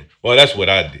going in. Well, that's what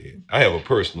I did. I have a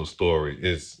personal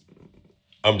story.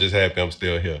 I'm just happy I'm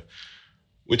still here.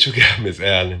 What you got, Miss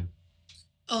Allen?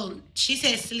 Oh, she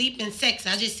said sleep and sex.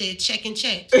 I just said check and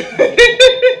check. I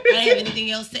don't have anything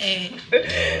else to add.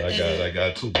 I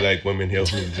got 2 black women here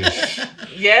who just...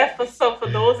 Yeah, for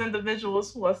those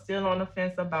individuals who are still on the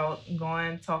fence about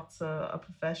going to talk to a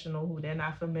professional who they're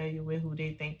not familiar with, who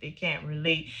they think they can't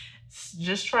relate,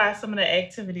 just try some of the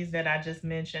activities that I just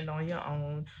mentioned on your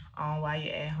own while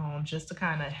you're at home, just to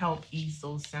kind of help ease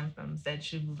those symptoms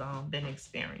that you've been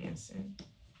experiencing.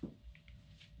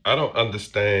 I don't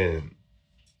understand.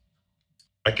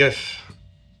 I guess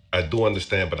I do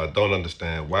understand, but I don't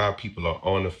understand why people are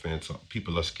on the fence.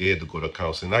 People are scared to go to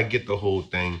counseling. I get the whole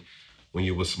thing. When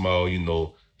you were small,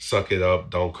 suck it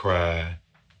up, don't cry,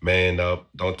 man up,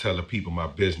 don't tell the people my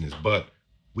business. But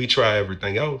we try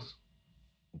everything else.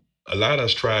 A lot of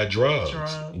us try drugs.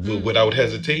 Without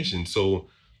hesitation. So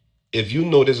if you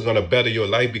know this is going to better your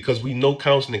life, because we know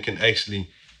counseling can actually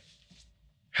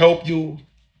help you,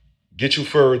 get you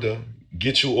further,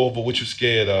 get you over what you're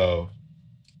scared of,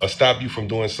 or stop you from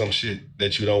doing some shit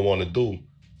that you don't want to do.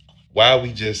 I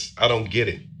don't get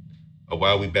it. Or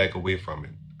why we back away from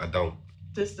it. I don't.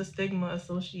 just the stigma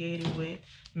associated with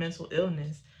mental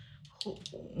illness.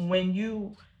 When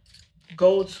you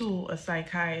go to a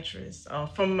psychiatrist,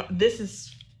 from this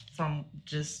is from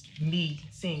just me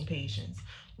seeing patients.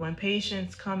 When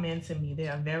patients come into me, they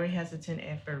are very hesitant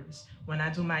at first. When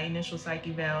I do my initial psych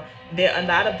eval, there a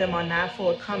lot of them are not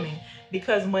forthcoming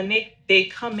because when they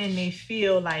come in, they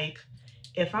feel like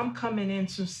if I'm coming in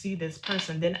to see this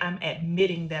person, then I'm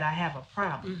admitting that I have a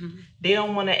problem. Mm-hmm. They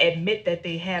don't want to admit that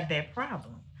they have that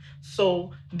problem.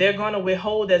 So they're going to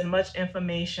withhold as much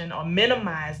information or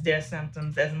minimize their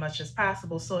symptoms as much as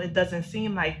possible so it doesn't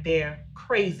seem like they're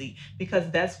crazy,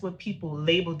 because that's what people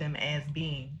label them as,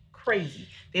 being crazy.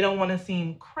 They don't want to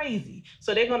seem crazy.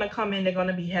 So they're going to come in, they're going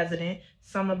to be hesitant.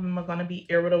 Some of them are going to be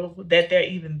irritable that they're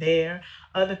even there.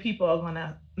 Other people are going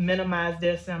to minimize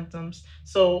their symptoms.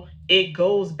 So it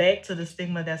goes back to the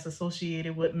stigma that's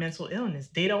associated with mental illness.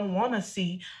 They don't want to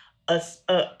see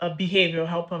a behavioral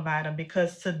health provider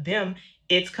because to them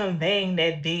it's conveying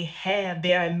that they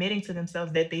are admitting to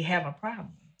themselves that they have a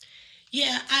problem.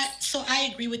 Yeah, I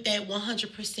agree with that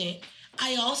 100%.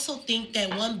 I also think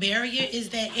that one barrier is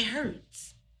that it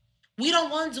hurts. We don't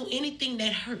want to do anything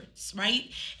that hurts, right?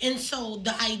 And so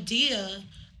the idea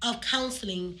of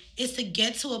counseling is to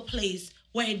get to a place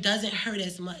where it doesn't hurt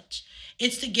as much.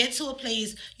 It's to get to a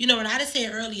place, when I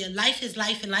said earlier, life is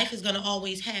life and life is going to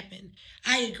always happen.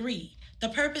 I agree. The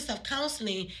purpose of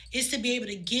counseling is to be able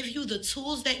to give you the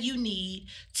tools that you need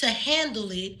to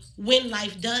handle it when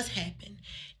life does happen.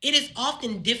 It is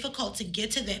often difficult to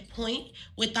get to that point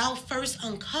without first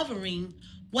uncovering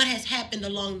what has happened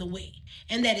along the way.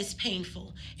 And that is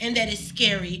painful, and that is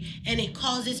scary, and it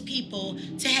causes people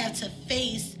to have to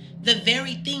face the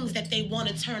very things that they want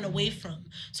to turn away from.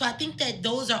 So I think that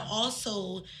those are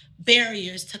also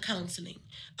barriers to counseling.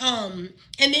 And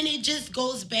then it just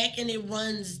goes back and it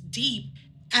runs deep.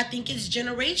 I think it's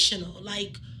generational.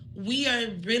 Like, we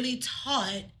are really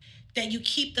taught that you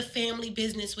keep the family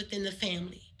business within the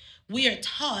family. We are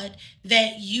taught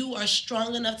that you are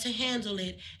strong enough to handle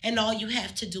it and all you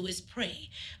have to do is pray.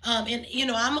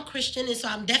 And I'm a Christian, and so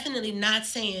I'm definitely not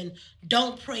saying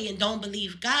don't pray and don't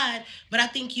believe God, but I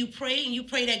think you pray, and you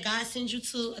pray that God sends you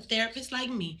to a therapist like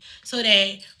me so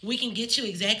that we can get you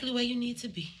exactly where you need to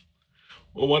be.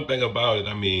 Well, one thing about it,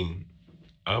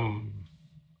 I'm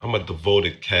a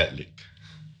devoted Catholic.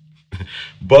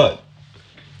 But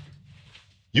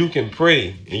you can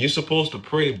pray, and you're supposed to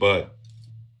pray, but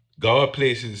God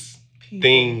places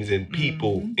things and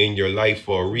people in your life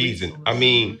for a reason.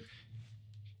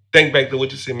 Think back to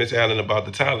what you said, Miss Allen, about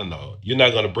the Tylenol. You're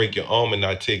not going to break your arm and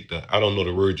not take I don't know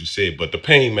the word you said, but the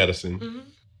pain medicine.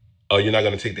 Or you're not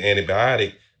going to take the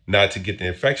antibiotic not to get the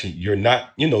infection. You're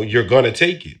not, you're going to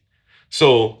take it.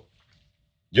 So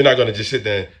you're not going to just sit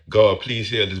there and, God,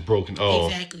 please heal this broken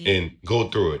arm and go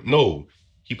through it. No,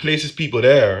 he places people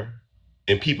there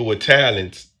and people with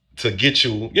talents to get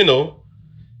you,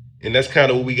 and that's kind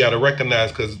of what we got to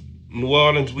recognize, because New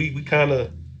Orleans, we kind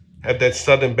of have that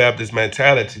Southern Baptist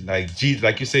mentality. Like, Jesus,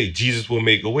 like you say, Jesus will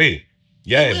make a way.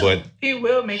 Yeah, but he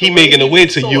will make he making a way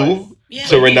to you,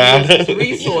 to Renata.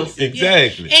 Resource.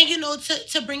 Exactly. Yeah. And,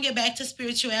 to bring it back to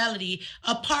spirituality,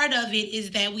 a part of it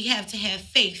is that we have to have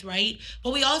faith, right?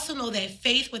 But we also know that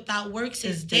faith without works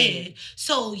is dead.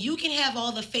 So you can have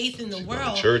all the faith in the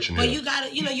world, but you got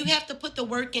to, you have to put the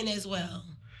work in as well.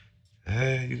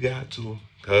 Yeah, you got to.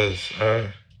 Because,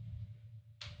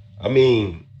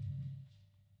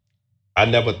 I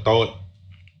never thought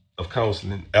of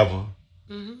counseling ever.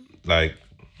 Like,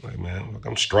 man, look,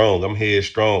 I'm strong. I'm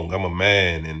headstrong. I'm a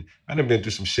man. And I done been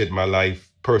through some shit in my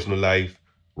life, personal life,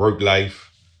 work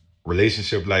life,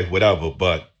 relationship life, whatever.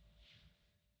 But,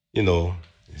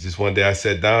 it's just one day I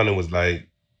sat down and was like,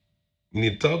 you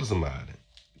need to talk to somebody.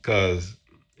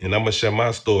 And I'm going to share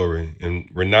my story. And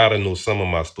Renata knows some of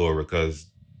my story because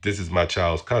this is my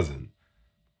child's cousin.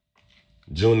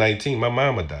 June 19th, my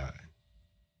mama died.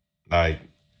 Like,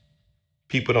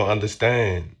 people don't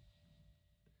understand.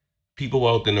 People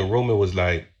walked in the room and was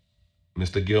like,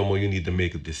 Mr. Gilmore, you need to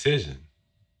make a decision.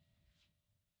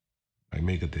 Like,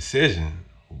 make a decision.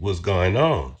 What's going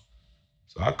on?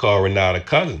 So I called Renata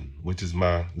cousin, which is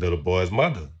my little boy's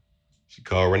mother. She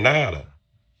called Renata.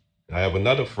 I have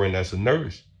another friend that's a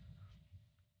nurse.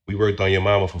 We worked on your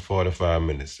mama for 45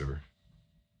 minutes, sir.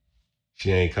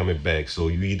 She ain't coming back. So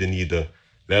you either need to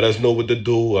let us know what to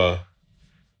do.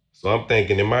 So I'm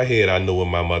thinking in my head, I know what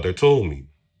my mother told me.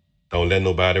 Don't let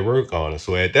nobody work on her.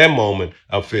 So at that moment,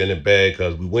 I'm feeling bad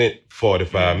because we went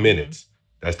 45 minutes.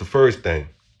 That's the first thing.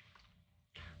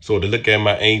 So to look at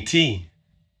my auntie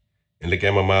and look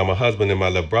at my mom, my husband, and my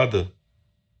little brother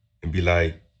and be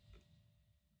like,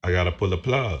 I got to pull a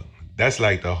plug. that's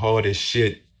like the hardest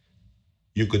shit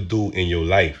you could do in your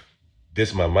life.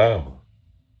 This my mama.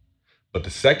 But the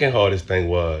second hardest thing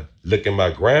was looking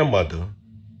my grandmother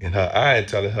in her eye and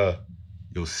telling her,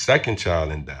 your second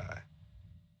child and died.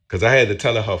 Because I had to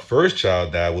tell her first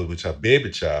child died, which her baby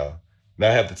child. Now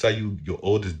I have to tell you your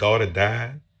oldest daughter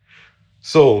died.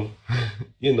 So,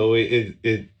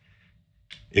 it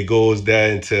goes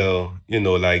there until,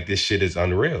 like this shit is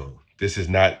unreal. This is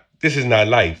not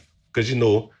life. Because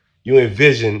you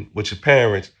envision with your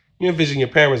parents, your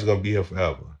parents are gonna be here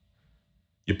forever.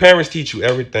 Your parents teach you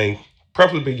everything,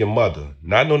 preferably your mother.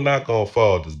 Not no knock on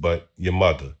fathers, but your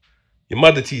mother. Your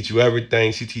mother teach you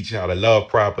everything. She teach you how to love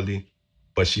properly,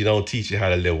 but she don't teach you how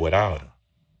to live without her.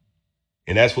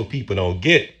 And that's what people don't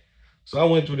get. So I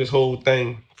went through this whole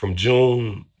thing from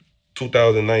June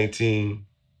 2019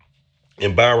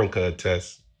 in Byron could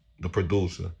attest, the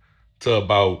producer, to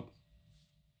about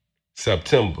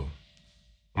September.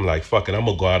 I'm like, fuck it, I'm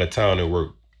gonna go out of town and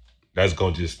work. It's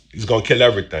gonna kill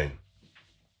everything.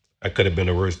 That could have been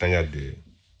the worst thing I did.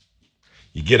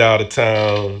 You get out of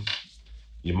town,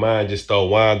 your mind just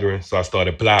started wandering, so I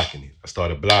started blocking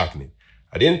it.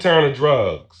 I didn't turn to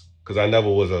drugs, because I never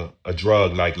was a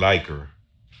drug like liquor.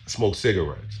 I smoked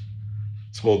cigarettes.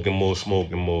 Smoking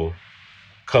more.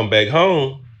 Come back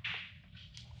home,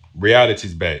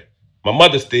 reality's back. My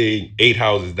mother stayed 8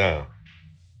 houses down.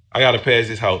 I gotta pass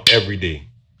this house every day.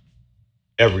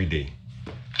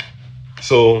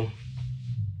 So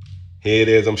here it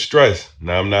is, I'm stressed.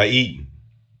 Now I'm not eating.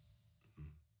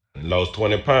 I lost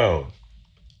 20 pounds.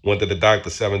 Went to the doctor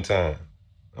 7 times.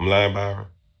 I'm lying by her.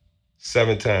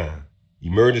 7 times.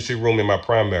 Emergency room in my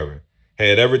primary.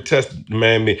 Had every test the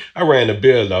man made. I ran the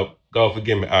bill up. God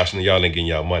forgive me, Ashton, y'all ain't getting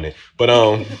y'all money. But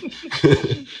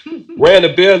ran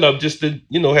the bill up just to,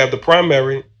 have the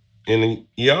primary. And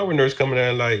the ER nurse coming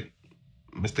in like,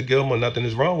 Mr. Gilmore, nothing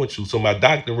is wrong with you. So my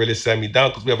doctor really sat me down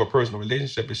because we have a personal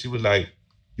relationship. And she was like,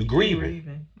 you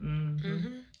grieving.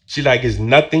 Mm-hmm. She like, there's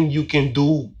nothing you can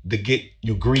do to get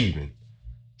you grieving.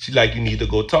 She like, you need to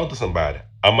go talk to somebody.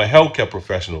 I'm a healthcare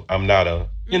professional. I'm not a,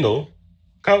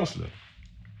 counselor.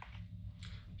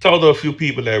 Talked to a few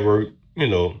people that work,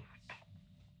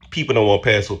 people don't want to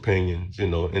pass opinions,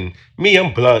 and me,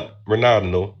 I'm blunt,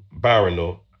 Ronaldo, Byron,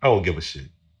 I don't give a shit.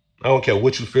 I don't care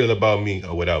what you feel about me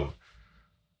or whatever.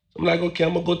 I'm like, okay,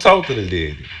 I'm gonna go talk to the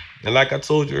lady. And like I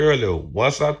told you earlier,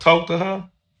 once I talked to her,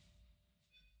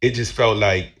 it just felt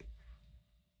like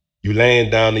you laying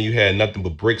down and you had nothing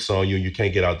but bricks on you and you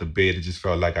can't get out the bed. It just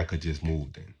felt like I could just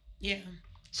move then. Yeah.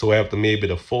 So after maybe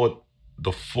the fourth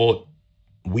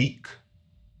week,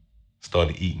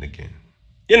 started eating again.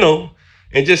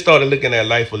 And just started looking at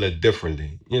life a little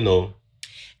differently,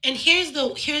 And here's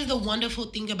the wonderful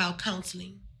thing about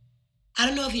counseling. I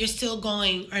don't know if you're still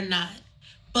going or not,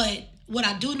 but what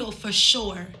I do know for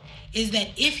sure is that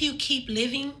if you keep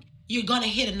living, you're gonna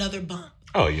hit another bump.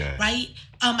 Oh yeah. Right?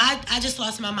 I just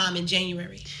lost my mom in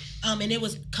January. And it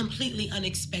was completely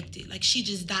unexpected. Like she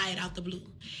just died out the blue.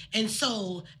 And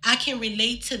so I can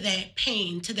relate to that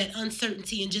pain, to that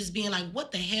uncertainty, and just being like,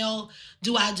 what the hell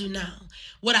do I do now?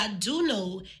 What I do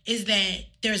know is that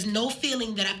there's no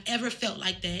feeling that I've ever felt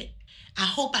like that. I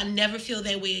hope I never feel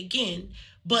that way again.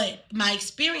 But my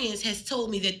experience has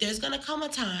told me that there's going to come a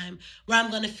time where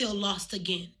I'm going to feel lost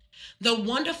again. The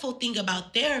wonderful thing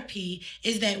about therapy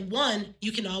is that, one,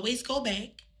 you can always go back.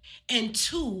 And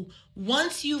two,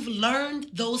 once you've learned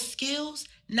those skills,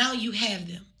 now you have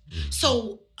them.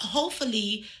 So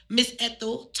hopefully Miss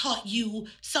Ethel taught you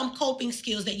some coping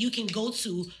skills that you can go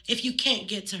to if you can't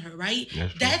get to her, right?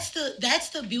 That's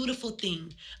the beautiful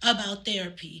thing about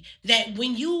therapy, that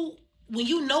when you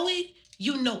know it,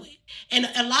 you know it. And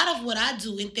a lot of what I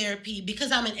do in therapy,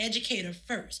 because I'm an educator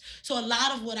first, so a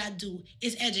lot of what I do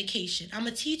is education. I'm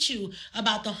going to teach you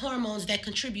about the hormones that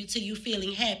contribute to you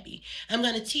feeling happy. I'm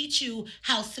going to teach you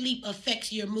how sleep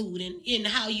affects your mood and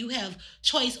how you have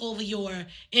choice over your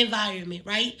environment,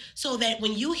 right? So that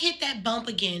when you hit that bump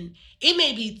again, it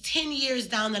may be 10 years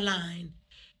down the line,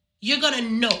 you're going to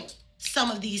know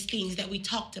some of these things that we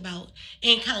talked about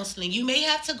in counseling. You may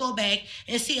have to go back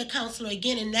and see a counselor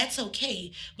again, and that's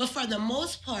okay. But for the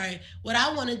most part, what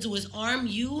I want to do is arm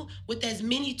you with as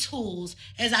many tools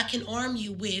as I can arm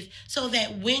you with, so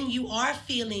that when you are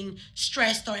feeling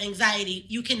stressed or anxiety,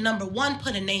 you can, number one,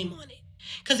 put a name on it.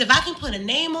 Because if I can put a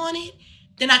name on it,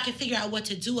 then I can figure out what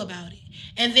to do about it.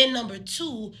 And then number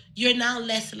two, you're now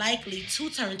less likely to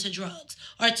turn to drugs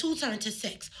or to turn to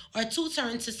sex or to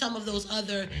turn to some of those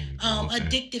other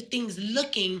addictive things,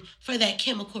 looking for that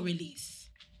chemical release.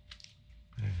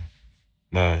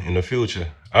 Now, in the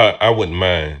future, I wouldn't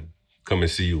mind come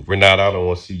and see you. Renata, I don't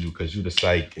want to see you because you the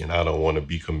psych and I don't want to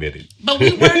be committed. But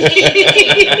we work hand in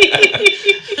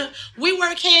hand. We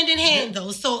work hand in hand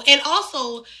though. So and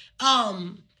also,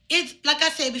 it's like I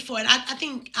said before, and I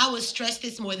think I would stress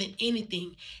this more than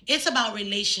anything. It's about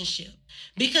relationship.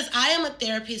 Because I am a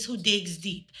therapist who digs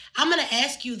deep. I'm going to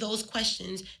ask you those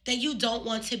questions that you don't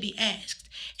want to be asked.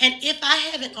 And if I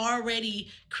haven't already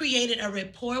created a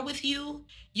rapport with you,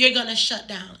 you're going to shut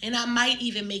down. And I might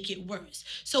even make it worse.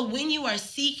 So when you are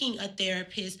seeking a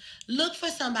therapist, look for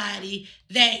somebody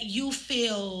that you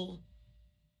feel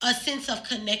a sense of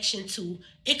connection to.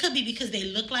 It could be because they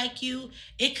look like you.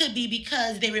 It could be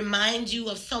because they remind you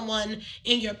of someone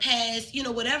in your past. You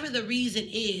know, whatever the reason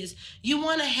is, you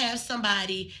want to have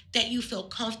somebody that you feel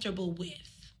comfortable with.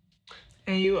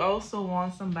 And you also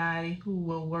want somebody who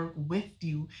will work with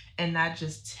you and not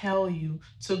just tell you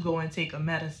to go and take a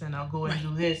medicine or go and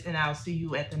do this and I'll see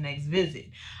you at the next visit.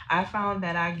 I found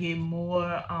that I get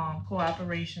more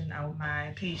cooperation out of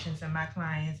my patients and my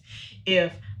clients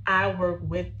if I work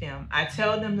with them. I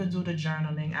tell them to do the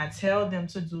journaling. I tell them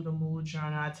to do the mood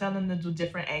journal. I tell them to do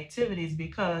different activities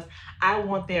because I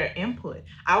want their input.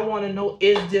 I want to know,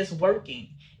 is this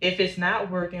working? If it's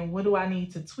not working, what do I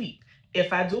need to tweak?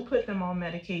 If I do put them on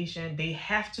medication, they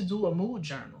have to do a mood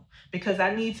journal because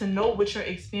I need to know what you're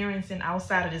experiencing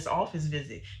outside of this office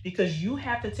visit because you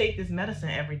have to take this medicine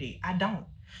every day. I don't.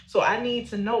 So I need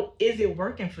to know, is it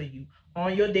working for you?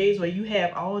 On your days where you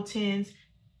have all 10s,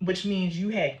 which means you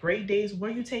had great days,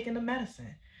 where you taking the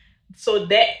medicine? So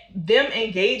that them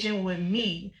engaging with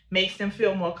me makes them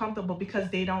feel more comfortable because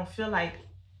they don't feel like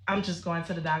I'm just going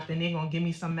to the doctor and they're going to give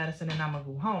me some medicine and I'm going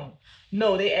to go home.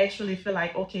 No, they actually feel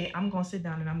like, okay, I'm going to sit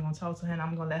down and I'm going to talk to her and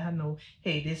I'm going to let her know,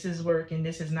 hey, this is working,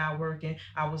 this is not working.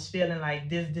 I was feeling like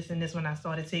this, and this when I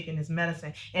started taking this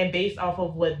medicine. And based off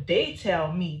of what they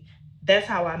tell me, that's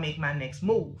how I make my next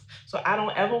move. So I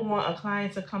don't ever want a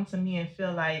client to come to me and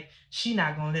feel like she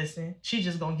not going to listen. She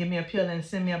just going to give me a pill and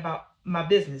send me about my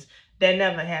business. That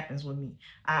never happens with me.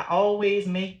 I always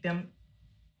make them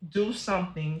do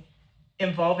something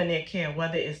involving their care,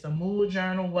 whether it's the mood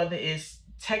journal, whether it's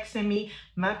texting me.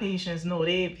 My patients know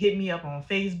they've hit me up on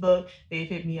Facebook, they've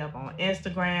hit me up on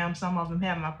Instagram. Some of them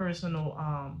have my personal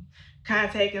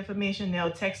contact information. They'll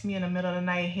text me in the middle of the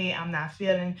night, hey, I'm not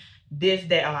feeling this,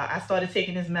 that, I started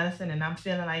taking this medicine and I'm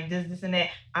feeling like this and that.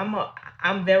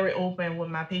 I'm very open with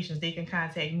my patients. They can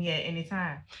contact me at any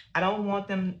time. I don't want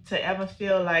them to ever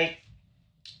feel like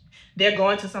they're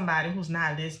going to somebody who's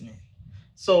not listening.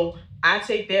 So I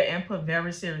take their input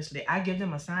very seriously. I give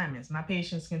them assignments. My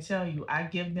patients can tell you I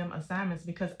give them assignments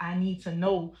because I need to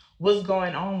know what's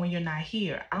going on when you're not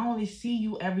here. I only see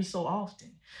you every so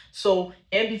often. So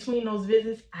in between those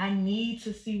visits, I need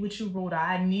to see what you wrote.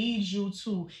 I need you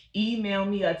to email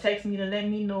me or text me to let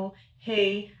me know,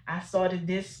 hey, I started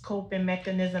this coping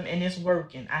mechanism and it's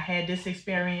working. I had this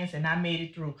experience and I made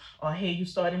it through. Or, hey, you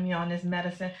started me on this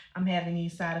medicine. I'm having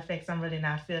these side effects. I'm really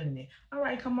not feeling it. All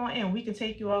right, come on in. We can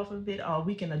take you off of it or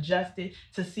we can adjust it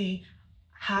to see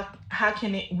how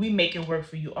can we make it work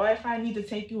for you. Or if I need to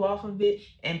take you off of it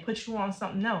and put you on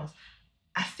something else,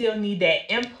 I still need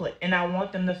that input and I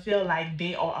want them to feel like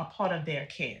they are a part of their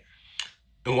care.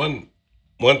 And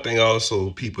one thing also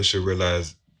people should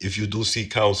realize, if you do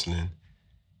seek counseling,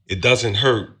 it doesn't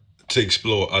hurt to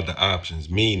explore other options.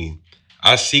 Meaning,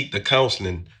 I seek the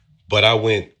counseling, but I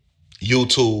went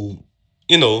YouTube,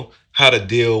 how to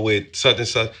deal with such and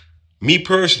such. Me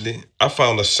personally, I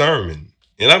found a sermon,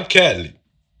 and I'm Catholic,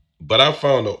 but I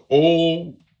found an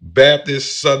old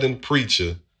Baptist Southern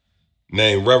preacher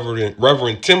named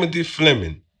Reverend Timothy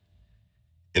Fleming.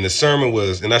 And the sermon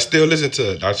was, and I still listen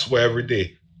to it, I swear every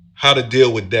day, how to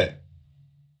deal with that.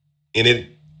 And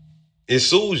it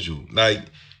soothes you. Like,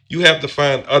 you have to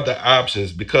find other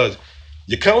options because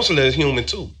your counselor is human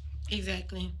too.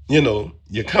 Exactly.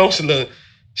 Your counselor,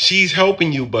 she's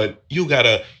helping you, but you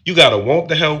gotta want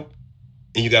the help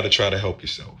and you gotta try to help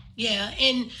yourself. Yeah,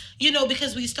 and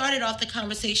because we started off the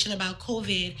conversation about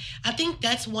COVID, I think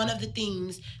that's one of the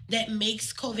things that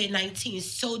makes COVID-19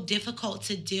 so difficult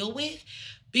to deal with,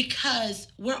 because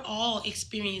we're all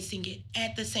experiencing it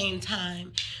at the same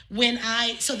time.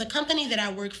 So the company that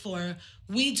I work for,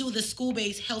 we do the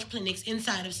school-based health clinics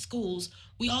inside of schools.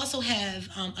 We also have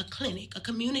a clinic, a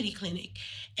community clinic.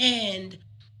 And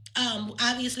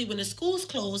obviously when the schools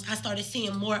closed, I started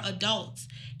seeing more adults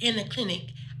in the clinic.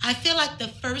 I feel like the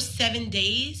first 7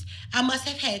 days, I must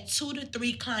have had 2 to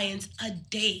 3 clients a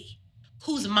day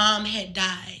whose mom had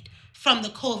died from the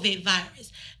COVID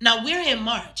virus. Now we're in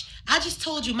March. I just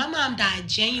told you my mom died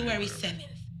January 7th.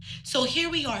 So here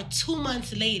we are 2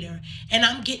 months later, and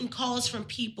I'm getting calls from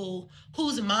people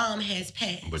whose mom has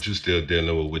passed. But you still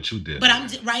dealing with what you did. But I'm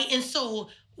right. And so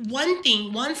one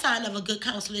sign of a good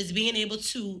counselor is being able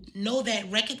to know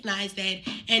that, recognize that,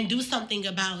 and do something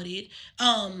about it.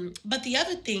 But the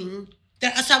other thing,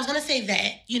 so I was going to say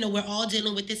that, we're all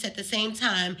dealing with this at the same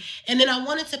time. And then I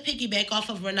wanted to piggyback off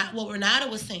of what Renata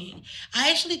was saying.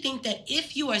 I actually think that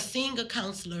if you are seeing a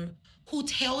counselor who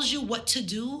tells you what to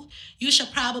do, you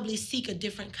should probably seek a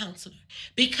different counselor.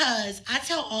 Because I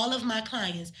tell all of my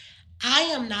clients, I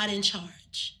am not in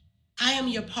charge. I am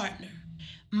your partner.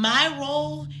 My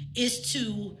role is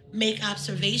to make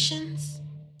observations,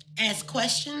 ask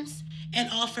questions, and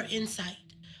offer insight.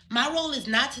 My role is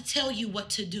not to tell you what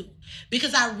to do,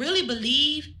 because I really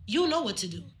believe you know what to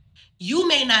do. You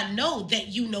may not know that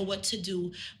you know what to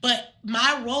do, but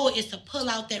my role is to pull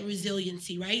out that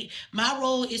resiliency, right? My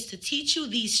role is to teach you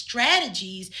these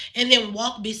strategies and then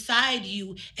walk beside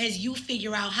you as you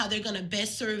figure out how they're going to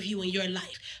best serve you in your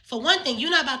life. For one thing,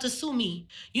 you're not about to sue me.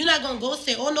 You're not going to go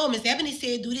say, oh no, Miss Ebony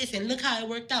said do this and look how it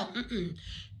worked out.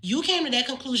 You came to that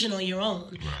conclusion on your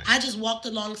own. Right. I just walked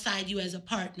alongside you as a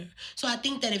partner. So I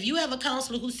think that if you have a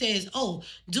counselor who says, oh,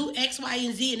 do X, Y,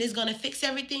 and Z and it's going to fix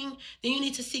everything, then you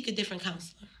need to seek a different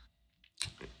counselor.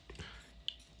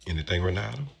 Anything,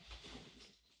 Renata?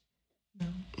 No.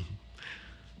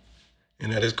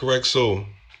 And that is correct. So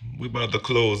we're about to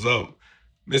close up.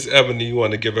 Miss Ebony, you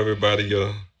want to give everybody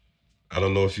your, I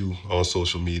don't know if you on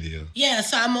social media. Yeah,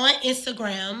 so I'm on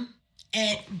Instagram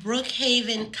at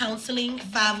Brookhaven Counseling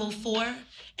 504,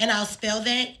 and I'll spell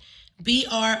that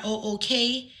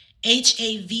BROOKHAVENCOUNSELING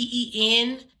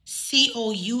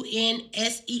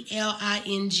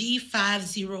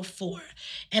 504.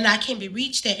 And I can be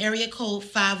reached at area code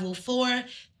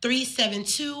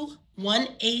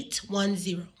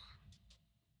 504-372-1810.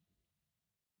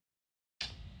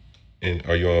 And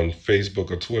are you on Facebook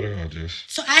or Twitter or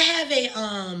just? So I have a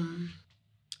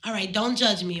all right, don't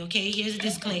judge me, okay? Here's a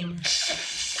disclaimer.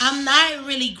 I'm not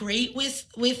really great with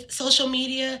social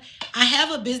media. I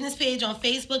have a business page on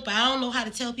Facebook, but I don't know how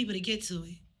to tell people to get to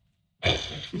it.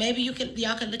 Maybe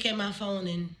y'all can look at my phone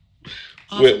and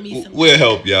offer me some. We'll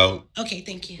help y'all. Okay,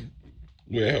 thank you.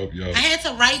 We'll help y'all. I had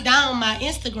to write down my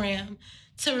Instagram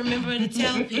to remember to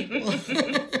tell people.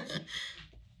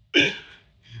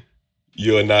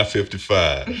 You're not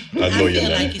 55. I know you're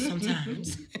not. I feel like it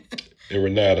sometimes. And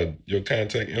Renata, your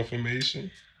contact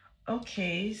information?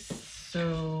 Okay,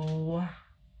 so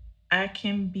I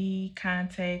can be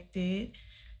contacted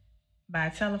by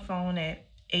telephone at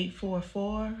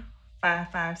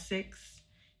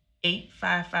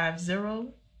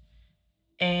 844-556-8550.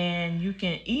 And you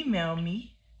can email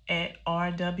me at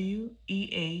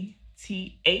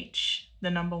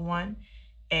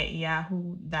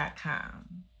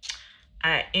rweath1@yahoo.com.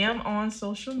 I am on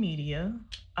social media.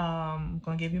 I'm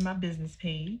going to give you my business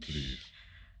page. Please.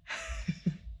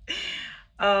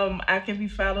 I can be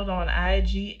followed on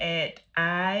IG at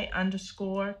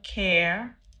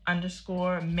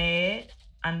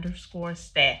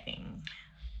I_care_med_staffing.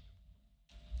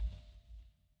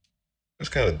 That's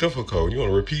kind of difficult. You want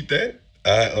to repeat that?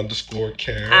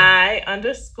 I_care.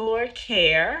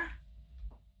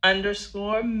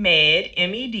 I_care_med,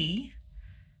 MED,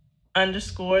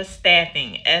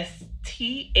 _staffing,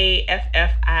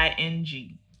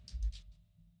 STAFFING.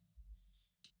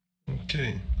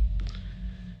 Okay.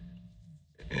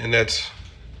 And that's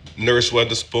Nurse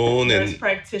Weatherspoon Nurse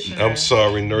Practitioner. I'm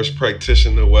sorry, Nurse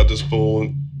Practitioner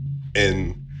Weatherspoon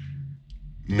and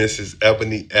Mrs.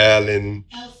 Ebony Allen.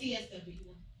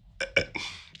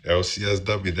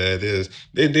 LCSW, that is.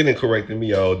 They didn't correct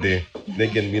me all day. They're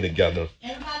getting me together.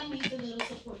 Everybody needs a little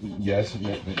support. Yes,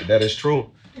 that is true.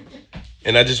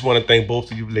 And I just want to thank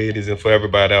both of you ladies and for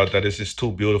everybody out there. This is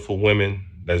two beautiful women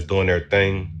that's doing their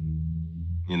thing.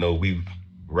 We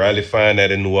rarely find that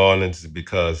in New Orleans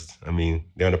because,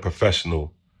 they're in a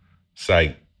professional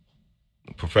site,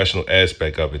 professional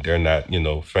aspect of it. They're not,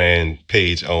 fan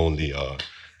page only or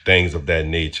things of that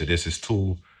nature. This is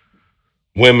two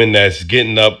women that's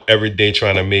getting up every day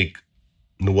trying to make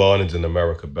New Orleans and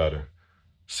America better.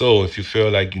 So if you feel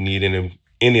like you need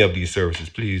any of these services,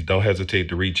 please don't hesitate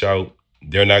to reach out.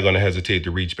 They're not going to hesitate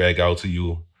to reach back out to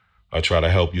you or try to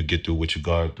help you get through what you're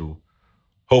going through.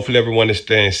 Hopefully everyone is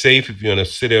staying safe. If you're in the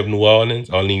city of New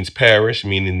Orleans Parish,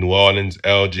 meaning New Orleans,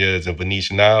 Algiers, and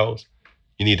Venetian Isles,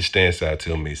 you need to stay inside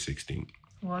till May 16th.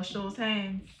 Wash those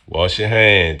hands. Wash your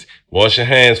hands. Wash your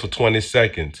hands for 20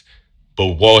 seconds.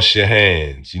 But wash your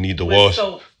hands. You need to wash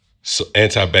soap. So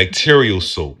antibacterial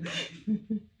soap.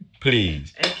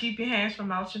 Please. And keep your hands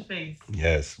from out your face.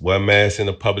 Yes. Wear masks in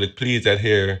the public. Please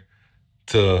adhere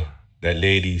to that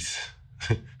ladies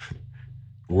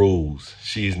rules.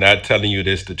 She's not telling you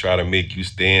this to try to make you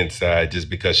stay inside just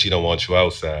because she don't want you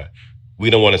outside. We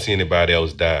don't want to see anybody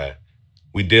else die.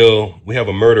 We have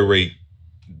a murder rate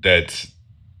that's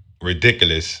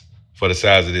ridiculous for the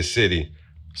size of this city.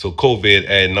 So COVID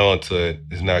adding on to it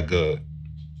is not good.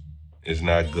 It's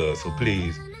not good. So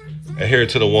please adhere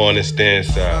to the warning, stay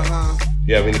inside. If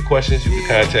you have any questions, you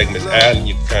can contact Miss Allen.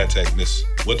 You can contact Miss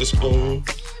Witherspoon.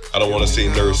 I don't want to say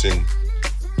nurse and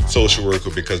social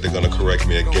worker because they're going to correct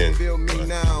me again.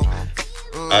 But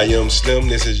I am Slim.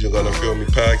 This is You're Gonna Feel Me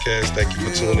podcast. Thank you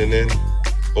for tuning in.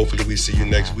 Hopefully we see you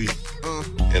next week.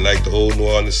 And like the old New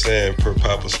Orleans saying, per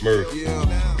Papa Smurf,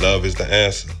 love is the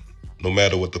answer, no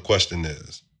matter what the question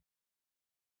is.